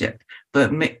leadership.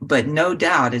 But no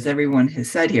doubt, as everyone has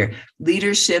said here,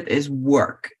 leadership is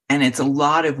work, and it's a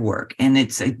lot of work, and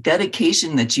it's a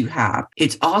dedication that you have.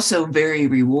 It's also very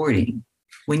rewarding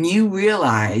when you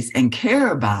realize and care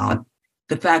about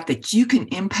the fact that you can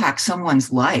impact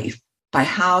someone's life by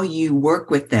how you work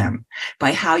with them,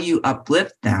 by how you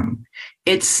uplift them.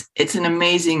 It's an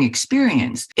amazing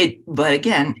experience. But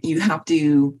again, you have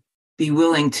to be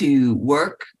willing to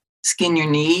work, skin your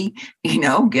knee,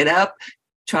 get up,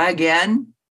 try again,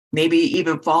 maybe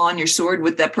even fall on your sword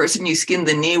with that person you skinned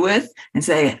the knee with and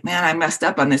say, man, I messed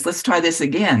up on this. Let's try this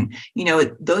again.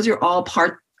 Those are all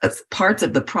parts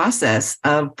of the process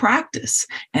of practice,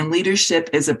 and leadership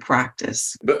is a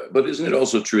practice. But isn't it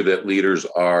also true that leaders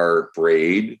are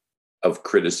afraid of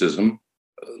criticism?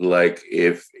 Like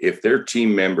if their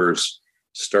team members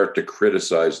start to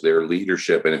criticize their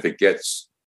leadership, and if it gets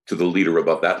to the leader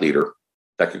above that leader,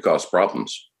 that could cause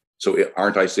problems. So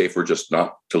aren't I safer just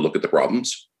not to look at the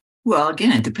problems? Well,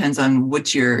 again, it depends on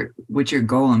what your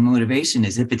goal and motivation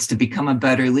is. If it's to become a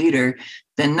better leader,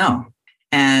 then no.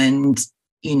 And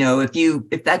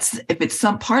if it's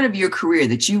some part of your career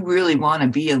that you really want to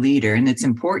be a leader and it's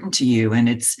important to you and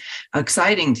it's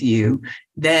exciting to you,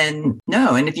 then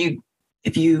no. And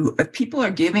if people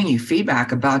are giving you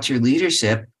feedback about your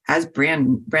leadership, as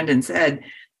Brendan said,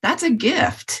 that's a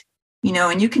gift,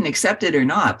 and you can accept it or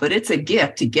not, but it's a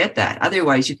gift to get that.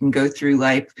 Otherwise you can go through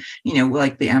life,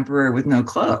 like the emperor with no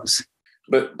clothes.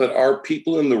 But are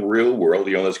people in the real world,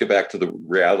 let's get back to the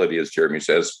reality, as Jeremy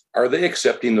says, are they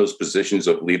accepting those positions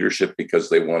of leadership because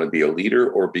they want to be a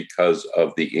leader or because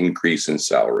of the increase in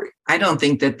salary? I don't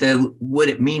think that what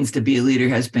it means to be a leader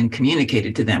has been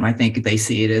communicated to them. I think they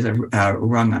see it as a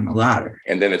rung on the ladder.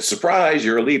 And then it's surprise,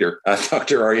 you're a leader.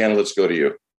 Dr. Ariana, let's go to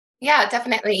you. Yeah,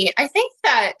 definitely. I think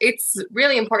that it's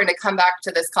really important to come back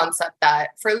to this concept that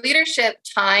for leadership,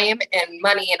 time and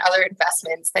money and other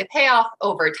investments, they pay off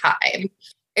over time.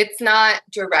 It's not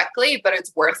directly, but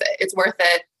it's worth it. It's worth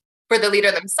it for the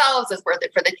leader themselves, it's worth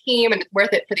it for the team, and it's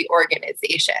worth it for the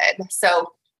organization.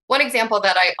 So one example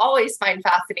that I always find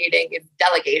fascinating is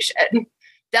delegation.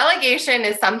 Delegation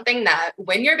is something that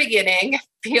when you're beginning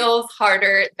feels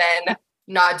harder than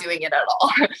not doing it at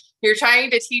all. You're trying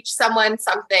to teach someone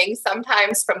something.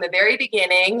 Sometimes from the very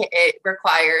beginning, it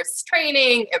requires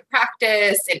training and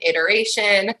practice and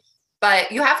iteration,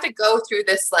 but you have to go through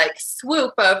this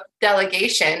swoop of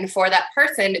delegation for that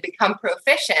person to become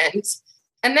proficient.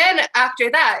 And then after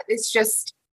that, it's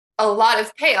just a lot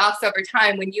of payoffs over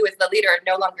time when you as the leader are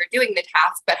no longer doing the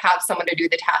task, but have someone to do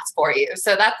the task for you.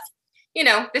 So that's,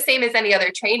 the same as any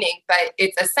other training, but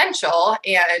it's essential.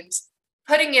 And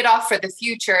putting it off for the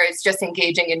future is just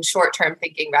engaging in short-term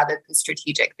thinking rather than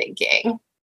strategic thinking.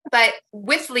 But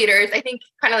with leaders, I think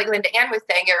kind of like Linda Ann was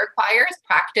saying, it requires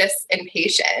practice and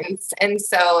patience. And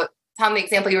so, Tom, the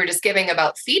example you were just giving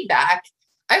about feedback,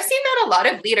 I've seen that a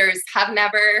lot of leaders have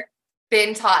never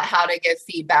been taught how to give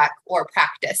feedback or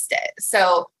practiced it.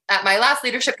 So at my last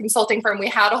leadership consulting firm, we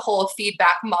had a whole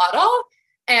feedback model,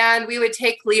 and we would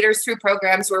take leaders through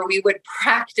programs where we would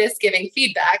practice giving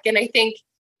feedback. And I think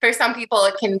for some people,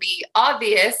 it can be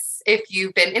obvious if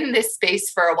you've been in this space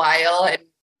for a while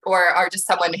or are just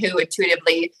someone who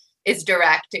intuitively is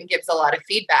direct and gives a lot of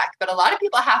feedback. But a lot of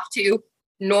people have to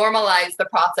normalize the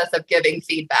process of giving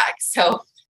feedback. So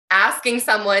asking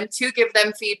someone to give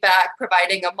them feedback,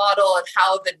 providing a model of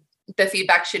how the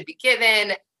feedback should be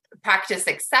given, practice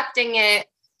accepting it.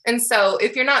 And so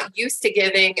if you're not used to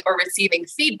giving or receiving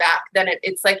feedback, then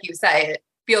it's like you say, it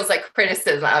feels like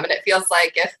criticism. And it feels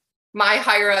like if my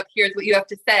higher up here's what you have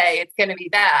to say, it's going to be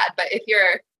bad. But if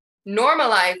you're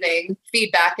normalizing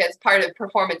feedback as part of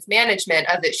performance management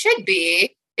as it should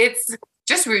be, it's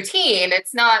just routine.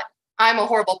 It's not, I'm a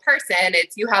horrible person.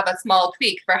 It's you have a small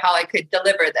tweak for how I could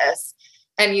deliver this.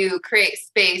 And you create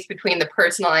space between the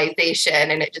personalization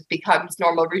and it just becomes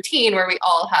normal routine where we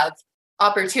all have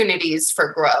opportunities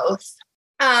for growth.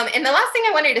 And the last thing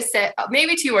I wanted to say,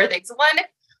 maybe two more things. One,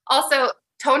 also,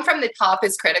 tone from the top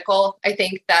is critical. I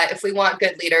think that if we want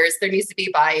good leaders, there needs to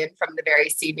be buy-in from the very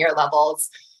senior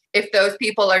levels. If those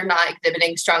people are not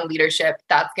exhibiting strong leadership,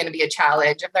 that's going to be a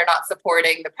challenge. If they're not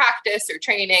supporting the practice or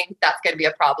training, that's going to be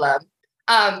a problem.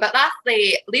 But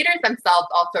lastly, leaders themselves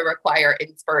also require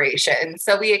inspiration.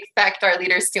 So we expect our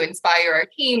leaders to inspire our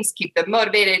teams, keep them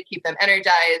motivated, keep them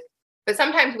energized. But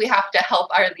sometimes we have to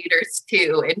help our leaders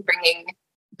too in bringing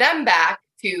them back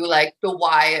to the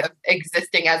why of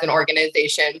existing as an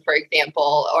organization, for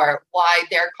example, or why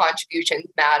their contributions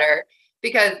matter.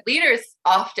 Because leaders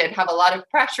often have a lot of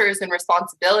pressures and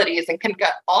responsibilities and can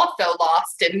get also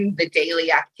lost in the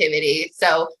daily activity.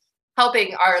 So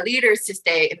helping our leaders to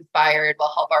stay inspired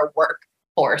will help our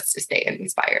workforce to stay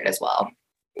inspired as well.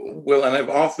 Well, and I've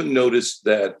often noticed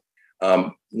that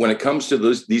when it comes to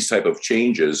these type of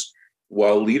changes,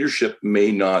 while leadership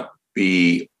may not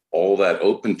be all that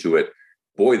open to it,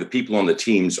 boy, the people on the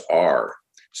teams are.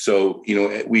 So,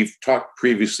 we've talked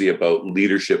previously about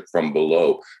leadership from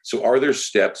below. So are there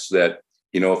steps that,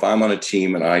 if I'm on a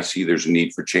team and I see there's a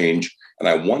need for change and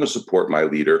I want to support my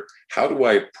leader, how do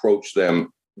I approach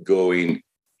them going,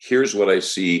 here's what I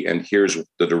see and here's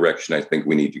the direction I think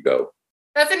we need to go?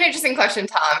 That's an interesting question,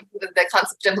 Tom, the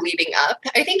concept of leading up.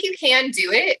 I think you can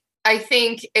do it. I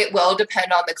think it will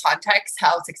depend on the context,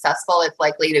 how successful it's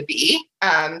likely to be.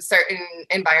 Certain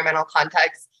environmental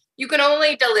contexts, you can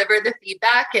only deliver the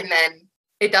feedback and then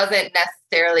it doesn't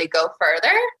necessarily go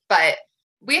further. But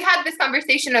we've had this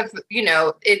conversation of,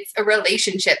 it's a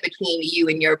relationship between you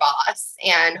and your boss.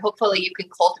 And hopefully you can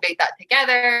cultivate that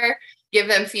together, give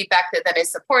them feedback that then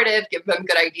is supportive, give them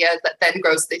good ideas that then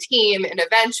grows the team. And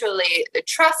eventually the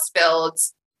trust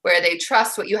builds where they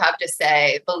trust what you have to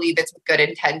say, believe it's with good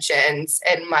intentions,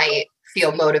 and might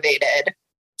feel motivated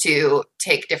to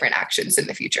take different actions in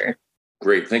the future.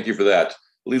 Great. Thank you for that.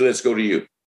 Lee, let's go to you.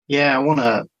 Yeah, I want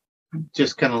to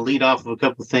just kind of lead off of a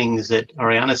couple of things that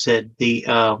Ariana said.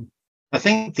 I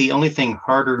think the only thing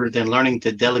harder than learning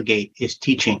to delegate is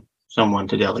teaching someone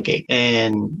to delegate.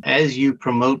 And as you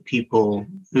promote people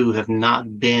who have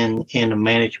not been in a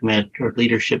management or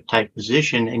leadership type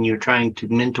position, and you're trying to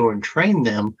mentor and train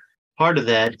them, part of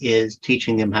that is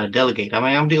teaching them how to delegate. I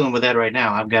mean, I'm dealing with that right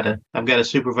now. I've got a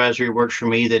supervisor who works for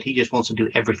me that he just wants to do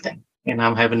everything. And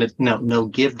I'm having to, no,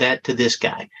 give that to this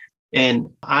guy. And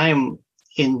I'm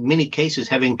in many cases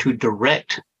having to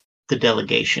direct the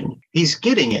delegation. He's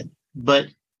getting it, but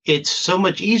it's so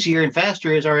much easier and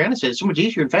faster, as Ariana said, it's so much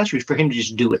easier and faster for him to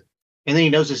just do it. And then he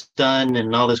knows it's done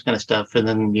and all this kind of stuff. And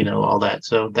then, all that.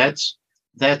 So that's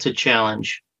a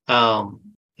challenge. And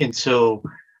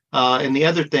the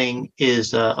other thing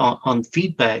is on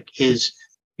feedback is,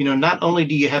 not only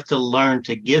do you have to learn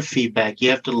to give feedback,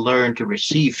 you have to learn to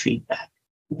receive feedback.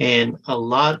 And a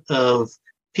lot of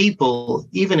people,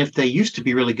 even if they used to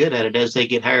be really good at it, as they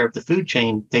get higher up the food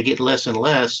chain, they get less and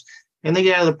less, and they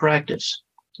get out of the practice.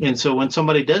 And so when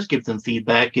somebody does give them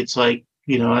feedback, it's like,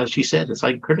 as she said, it's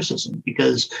like criticism,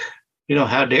 because,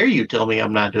 how dare you tell me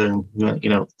I'm not doing,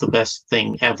 the best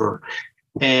thing ever.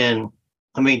 And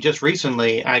I mean, just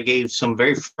recently, I gave some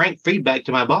very frank feedback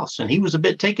to my boss, and he was a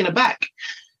bit taken aback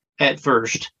at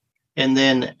first. And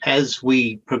then as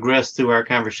we progressed through our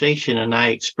conversation and I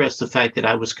expressed the fact that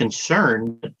I was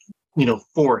concerned,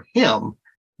 for him,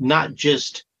 not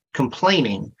just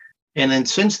complaining. And then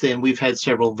since then, we've had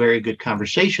several very good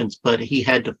conversations, but he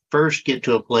had to first get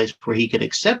to a place where he could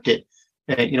accept it,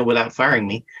 without firing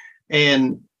me.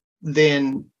 And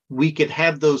then we could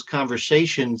have those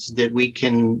conversations that we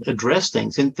can address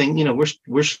things and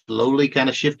we're slowly kind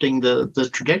of shifting the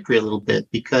trajectory a little bit,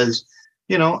 because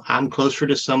I'm closer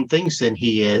to some things than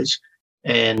he is.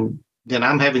 And then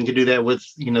I'm having to do that with,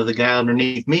 the guy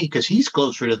underneath me, because he's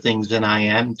closer to things than I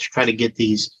am, to try to get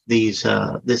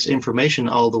this information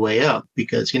all the way up.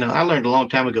 Because, I learned a long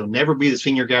time ago, never be the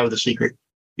senior guy with a secret,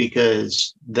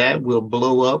 because that will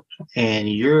blow up and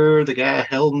you're the guy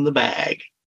holding the bag.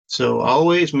 So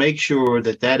always make sure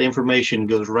that information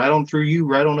goes right on through you,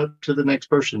 right on up to the next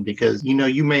person, because,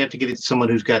 you may have to get it to someone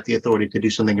who's got the authority to do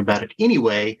something about it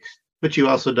anyway. But you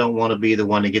also don't want to be the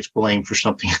one that gets blamed for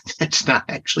something that's not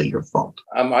actually your fault.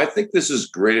 I think this is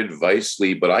great advice,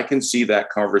 Lee, but I can see that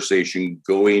conversation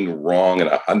going wrong in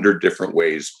 100 different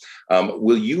ways.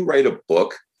 Will you write a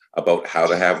book about how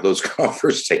to have those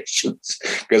conversations?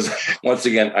 Because once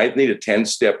again, I need a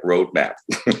 10-step roadmap.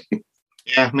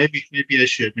 Yeah, maybe I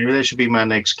should. Maybe that should be my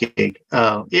next gig.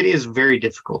 It is very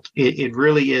difficult. It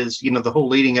really is. The whole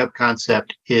leading up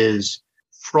concept is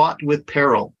fraught with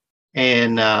peril.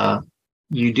 And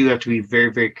you do have to be very,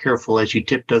 very careful as you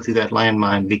tiptoe through that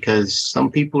landmine, because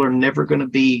some people are never going to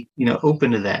be,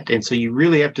 open to that. And so you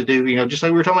really have to do, just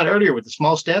like we were talking about earlier with the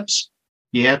small steps,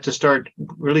 you have to start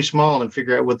really small and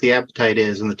figure out what the appetite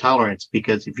is and the tolerance.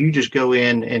 Because if you just go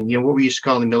in and, what we used to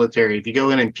call in the military, if you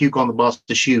go in and puke on the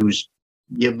boss's shoes,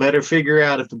 you better figure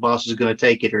out if the boss is going to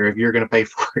take it or if you're going to pay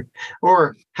for it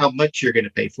or how much you're going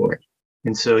to pay for it.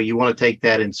 And so you want to take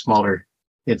that in smaller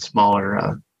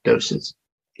doses.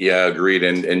 Yeah, agreed.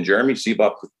 And Jeremy,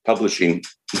 Seebach Publishing,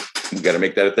 we got to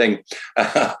make that a thing.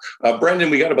 Brendan,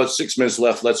 we got about 6 minutes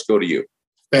left. Let's go to you.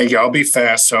 Thank you. I'll be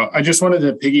fast. So I just wanted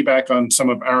to piggyback on some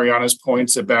of Ariana's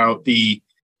points about the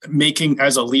making,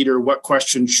 as a leader, what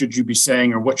questions should you be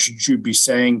saying or what should you be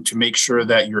saying to make sure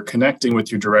that you're connecting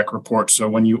with your direct reports. So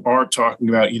when you are talking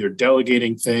about either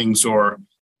delegating things or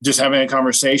just having a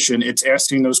conversation, it's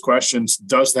asking those questions.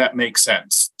 Does that make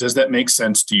sense? Does that make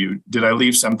sense to you? Did I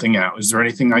leave something out? Is there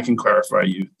anything I can clarify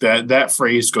you? That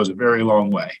phrase goes a very long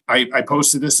way. I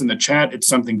posted this in the chat. It's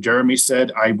something Jeremy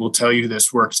said. I will tell you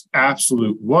this works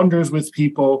absolute wonders with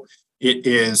people. It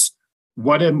is,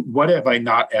 what have I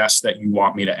not asked that you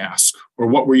want me to ask? Or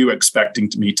what were you expecting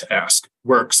me to ask?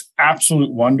 Works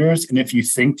absolute wonders. And if you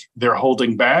think they're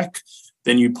holding back,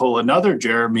 then you pull another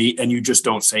Jeremy and you just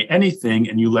don't say anything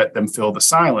and you let them fill the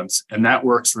silence. And that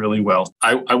works really well.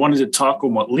 I wanted to talk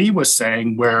on what Lee was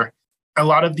saying, where a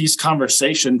lot of these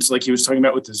conversations, like he was talking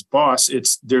about with his boss,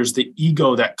 there's the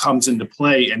ego that comes into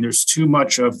play, and there's too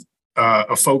much of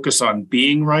a focus on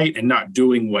being right and not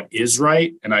doing what is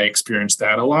right. And I experienced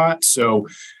that a lot. So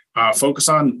focus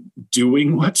on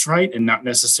doing what's right and not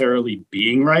necessarily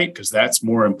being right, because that's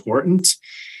more important.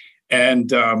 And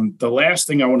the last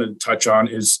thing I wanted to touch on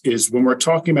is when we're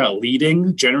talking about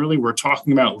leading, generally we're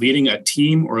talking about leading a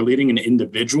team or leading an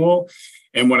individual.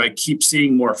 And what I keep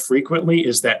seeing more frequently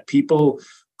is that people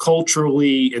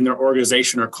culturally in their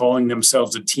organization are calling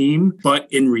themselves a team,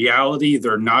 but in reality,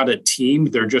 they're not a team.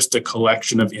 They're just a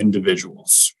collection of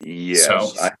individuals. Yes,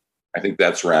 So, I think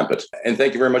that's rampant. And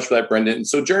thank you very much for that, Brendan.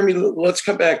 So, Jeremy, let's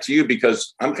come back to you,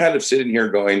 because I'm kind of sitting here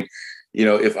going,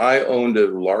 if I owned a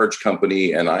large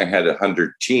company and I had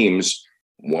 100 teams,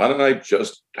 why don't I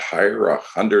just hire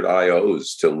 100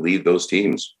 IOs to lead those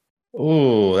teams?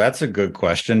 Oh, that's a good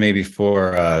question. Maybe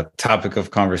for a topic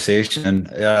of conversation.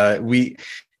 A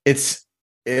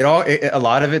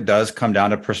lot of it does come down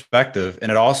to perspective,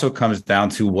 and it also comes down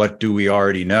to what do we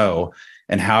already know,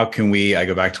 and how can we? I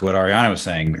go back to what Ariana was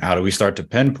saying. How do we start to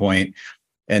pinpoint,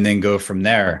 and then go from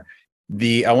there?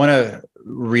 I want to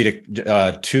read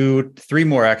 3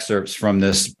 more excerpts from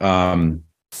this.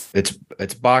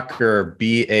 It's Bakker,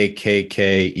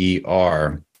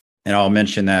 Bakker. And I'll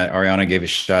mention that Ariana gave a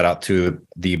shout out to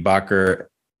the Bakker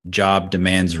Job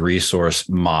Demands Resource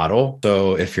Model.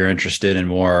 So if you're interested in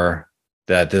more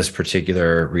that this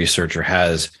particular researcher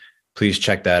has, please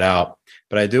check that out.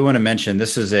 But I do want to mention,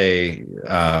 this is a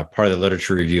part of the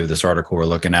literature review of this article we're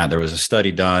looking at. There was a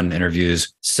study done,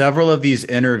 interviews. Several of these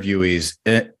interviewees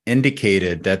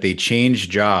indicated that they changed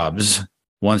jobs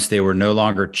once they were no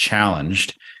longer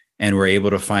challenged and were able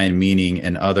to find meaning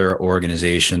in other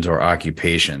organizations or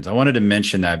occupations. I wanted to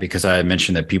mention that because I had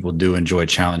mentioned that people do enjoy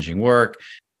challenging work,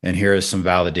 and here is some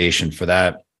validation for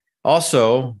that.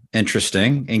 Also,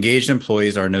 interesting, engaged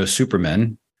employees are no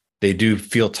supermen. They do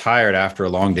feel tired after a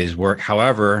long day's work.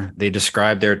 However, they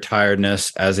describe their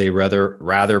tiredness as a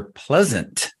rather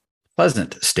pleasant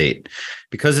state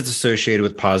because it's associated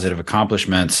with positive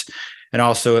accomplishments. And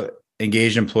also,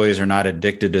 engaged employees are not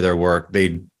addicted to their work.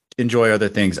 They enjoy other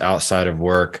things outside of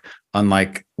work.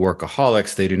 Unlike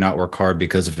workaholics, they do not work hard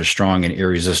because of a strong and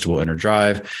irresistible inner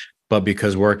drive, but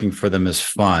because working for them is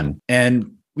fun.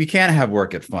 And we can't have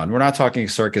work at fun. We're not talking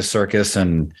circus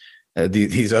and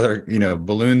these other,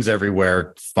 balloons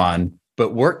everywhere fun,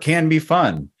 but work can be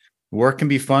fun. Work can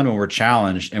be fun when we're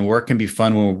challenged, and work can be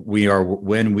fun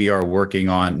when we are working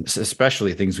on,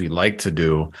 especially things we like to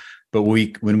do. But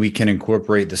when we can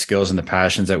incorporate the skills and the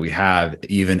passions that we have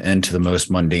even into the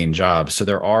most mundane jobs. So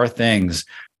there are things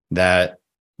that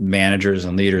managers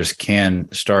and leaders can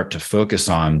start to focus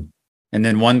on. And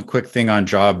then one quick thing on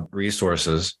job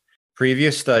resources.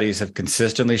 Previous studies have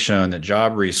consistently shown that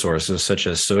job resources such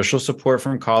as social support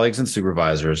from colleagues and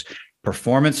supervisors,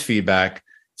 performance feedback,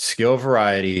 skill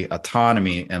variety,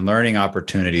 autonomy, and learning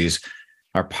opportunities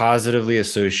are positively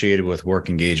associated with work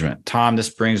engagement. Tom, this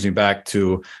brings me back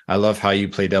to, I love how you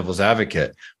play devil's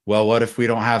advocate. Well, what if we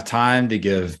don't have time to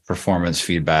give performance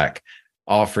feedback,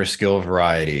 offer skill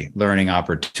variety, learning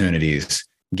opportunities,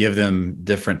 give them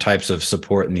different types of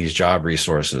support in these job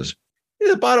resources?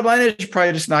 The bottom line is you're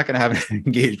probably just not going to have an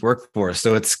engaged workforce.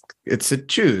 So it's a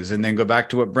choose, and then go back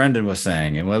to what Brendan was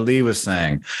saying and what Lee was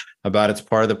saying about it's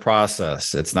part of the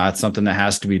process. It's not something that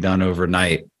has to be done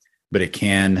overnight, but it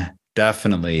can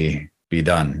definitely be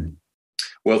done.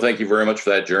 Well, thank you very much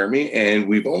for that, Jeremy. And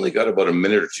we've only got about a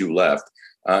minute or two left.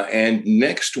 And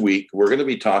next week, we're going to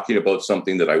be talking about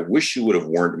something that I wish you would have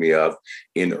warned me of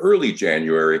in early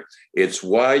January. It's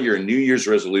why your New Year's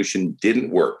resolution didn't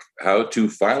work, how to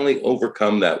finally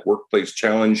overcome that workplace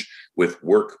challenge with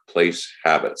workplace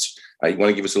habits. You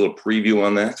want to give us a little preview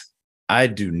on that? I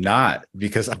do not,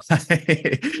 because I'm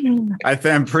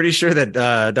pretty sure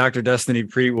that Dr. Destiny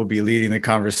Preet will be leading the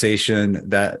conversation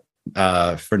that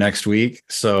for next week.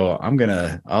 So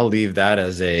I'll leave that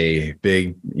as a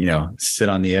big, sit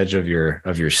on the edge of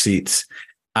your seats.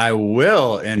 I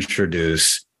will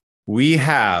introduce, we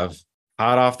have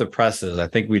hot off the presses. I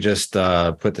think we just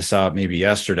put this out maybe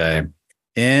yesterday.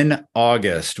 In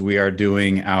August, we are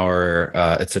doing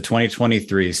it's a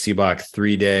 2023 CBOC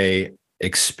 3-day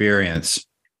experience.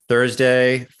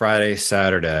 Thursday, Friday,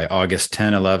 Saturday, August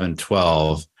 10, 11,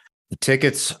 12. The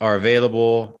tickets are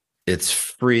available. It's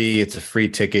free. It's a free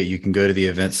ticket. You can go to the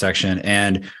event section.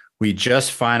 And we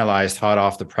just finalized hot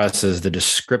off the presses the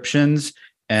descriptions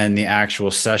and the actual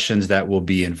sessions that will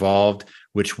be involved,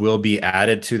 which will be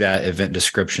added to that event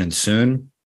description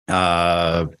soon,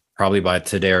 probably by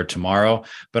today or tomorrow.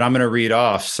 But I'm going to read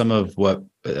off a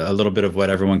little bit of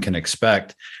what everyone can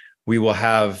expect. We will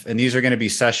have, and these are going to be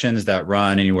sessions that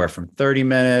run anywhere from 30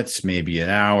 minutes, maybe an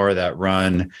hour, that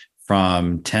run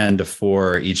from 10 to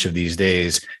 4 each of these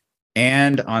days.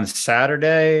 And on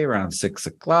Saturday around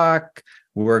 6:00,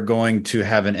 we're going to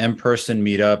have an in-person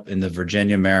meetup in the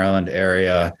Virginia, Maryland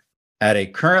area at a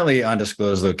currently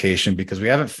undisclosed location because we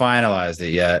haven't finalized it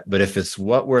yet. But if it's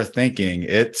what we're thinking,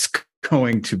 it's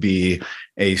going to be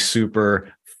a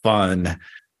super fun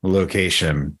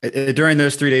location. During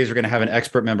those 3 days, we're going to have an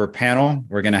expert member panel.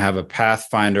 We're going to have a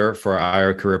Pathfinder for our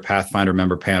IO Career Pathfinder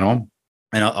member panel.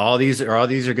 And all these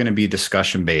are going to be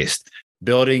discussion based.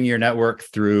 Building your network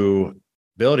through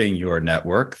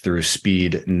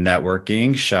speed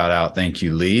networking. Shout out. Thank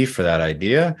you, Lee, for that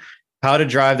idea. How to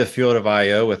drive the field of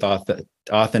IO with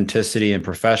authenticity and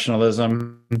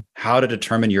professionalism. How to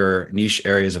determine your niche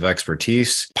areas of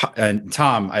expertise. And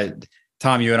Tom,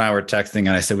 you and I were texting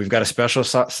and I said, we've got a special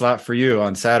slot for you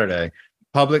on Saturday.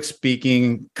 Public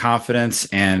speaking, confidence,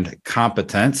 and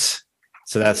competence.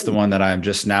 So that's the one that I'm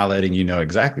just now letting you know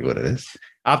exactly what it is.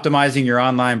 Optimizing your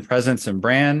online presence and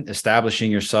brand,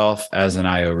 establishing yourself as an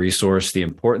IO resource, the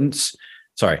importance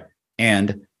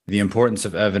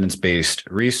of evidence-based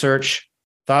research,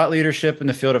 thought leadership in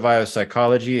the field of IO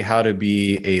psychology, how to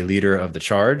be a leader of the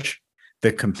charge,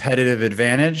 the competitive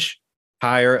advantage,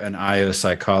 hire an IO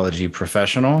psychology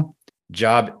professional,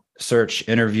 job search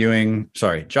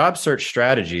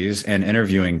strategies and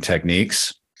interviewing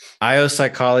techniques, IO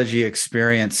psychology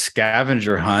experience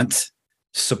scavenger hunt,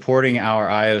 supporting our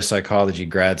IO psychology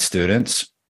grad students,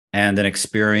 and an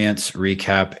experience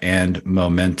recap and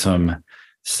momentum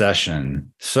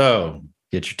session. So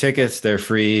get your tickets. They're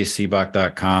free,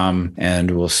 cboc.com,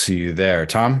 and we'll see you there.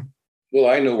 Tom?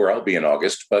 Well, I know where I'll be in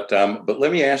August, but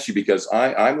let me ask you, because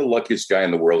I'm the luckiest guy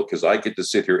in the world because I get to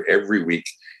sit here every week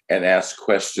and ask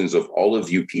questions of all of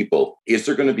you people. Is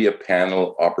there going to be a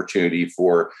panel opportunity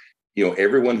for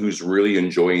everyone who's really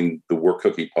enjoying the Work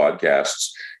Cookie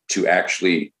podcasts to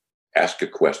actually ask a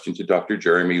question to Dr.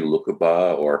 Jeremy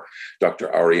Lukaba or Dr.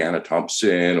 Ariana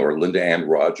Thompson or Linda Ann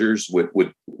Rogers?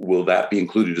 Will that be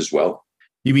included as well?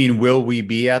 You mean, will we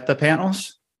be at the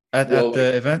panels at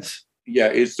the events? Yeah.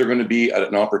 Is there going to be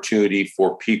an opportunity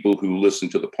for people who listen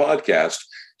to the podcast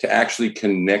to actually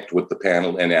connect with the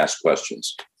panel and ask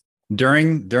questions?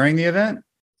 During the event?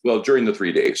 Well, during the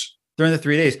 3 days. During the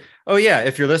 3 days. Oh, yeah.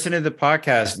 If you're listening to the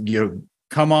podcast,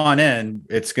 come on in.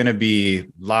 It's going to be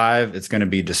live. It's going to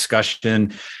be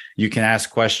discussion. You can ask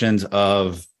questions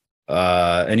of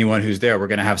anyone who's there. We're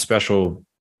going to have special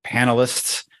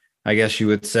panelists, I guess you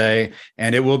would say,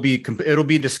 and it'll be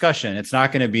discussion. It's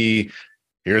not going to be,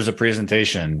 here's a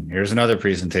presentation, here's another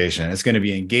presentation. It's going to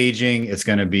be engaging. It's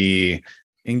going to be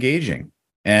engaging,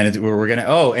 and we're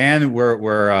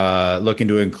looking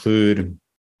to include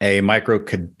a micro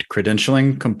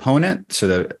credentialing component so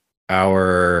that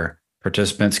our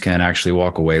participants can actually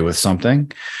walk away with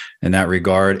something. In that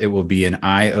regard, it will be an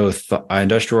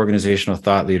industrial organizational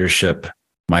thought leadership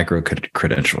micro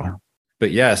credential. But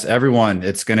yes, everyone,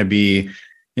 it's going to be,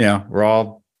 we're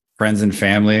all friends and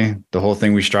family. The whole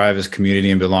thing we strive is community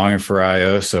and belonging for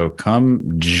IO. So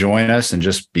come join us and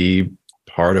just be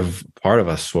part of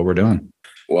us, what we're doing.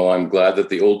 Well, I'm glad that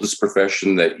the oldest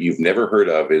profession that you've never heard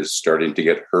of is starting to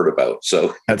get heard about.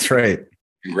 So that's right.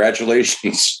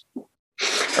 Congratulations.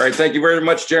 All right. Thank you very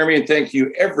much, Jeremy. And thank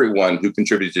you, everyone who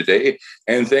contributed today.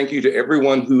 And thank you to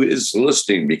everyone who is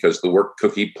listening, because the Work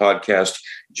Cookie podcast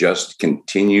just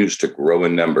continues to grow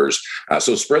in numbers.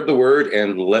 So spread the word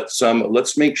and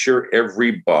let's make sure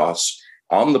every boss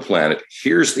on the planet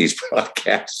hears these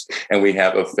podcasts and we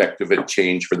have effective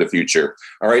change for the future.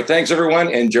 All right. Thanks,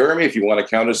 everyone. And Jeremy, if you want to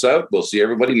count us out, we'll see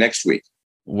everybody next week.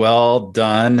 Well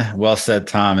done. Well said,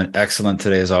 Tom. And excellent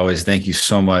today, as always. Thank you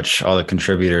so much, all the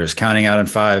contributors. Counting out in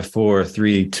 5, 4,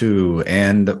 3, 2,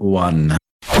 and 1.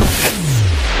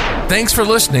 Thanks for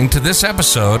listening to this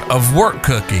episode of Work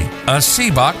Cookie, a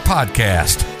CBOC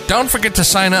podcast. Don't forget to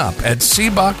sign up at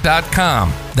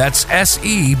cboc.com. That's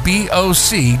SEBOC.com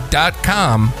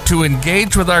to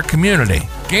engage with our community,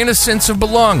 gain a sense of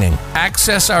belonging,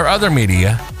 access our other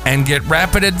media, and get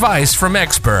rapid advice from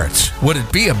experts. Would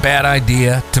it be a bad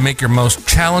idea to make your most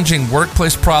challenging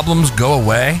workplace problems go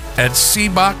away? At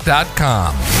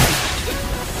cboc.com.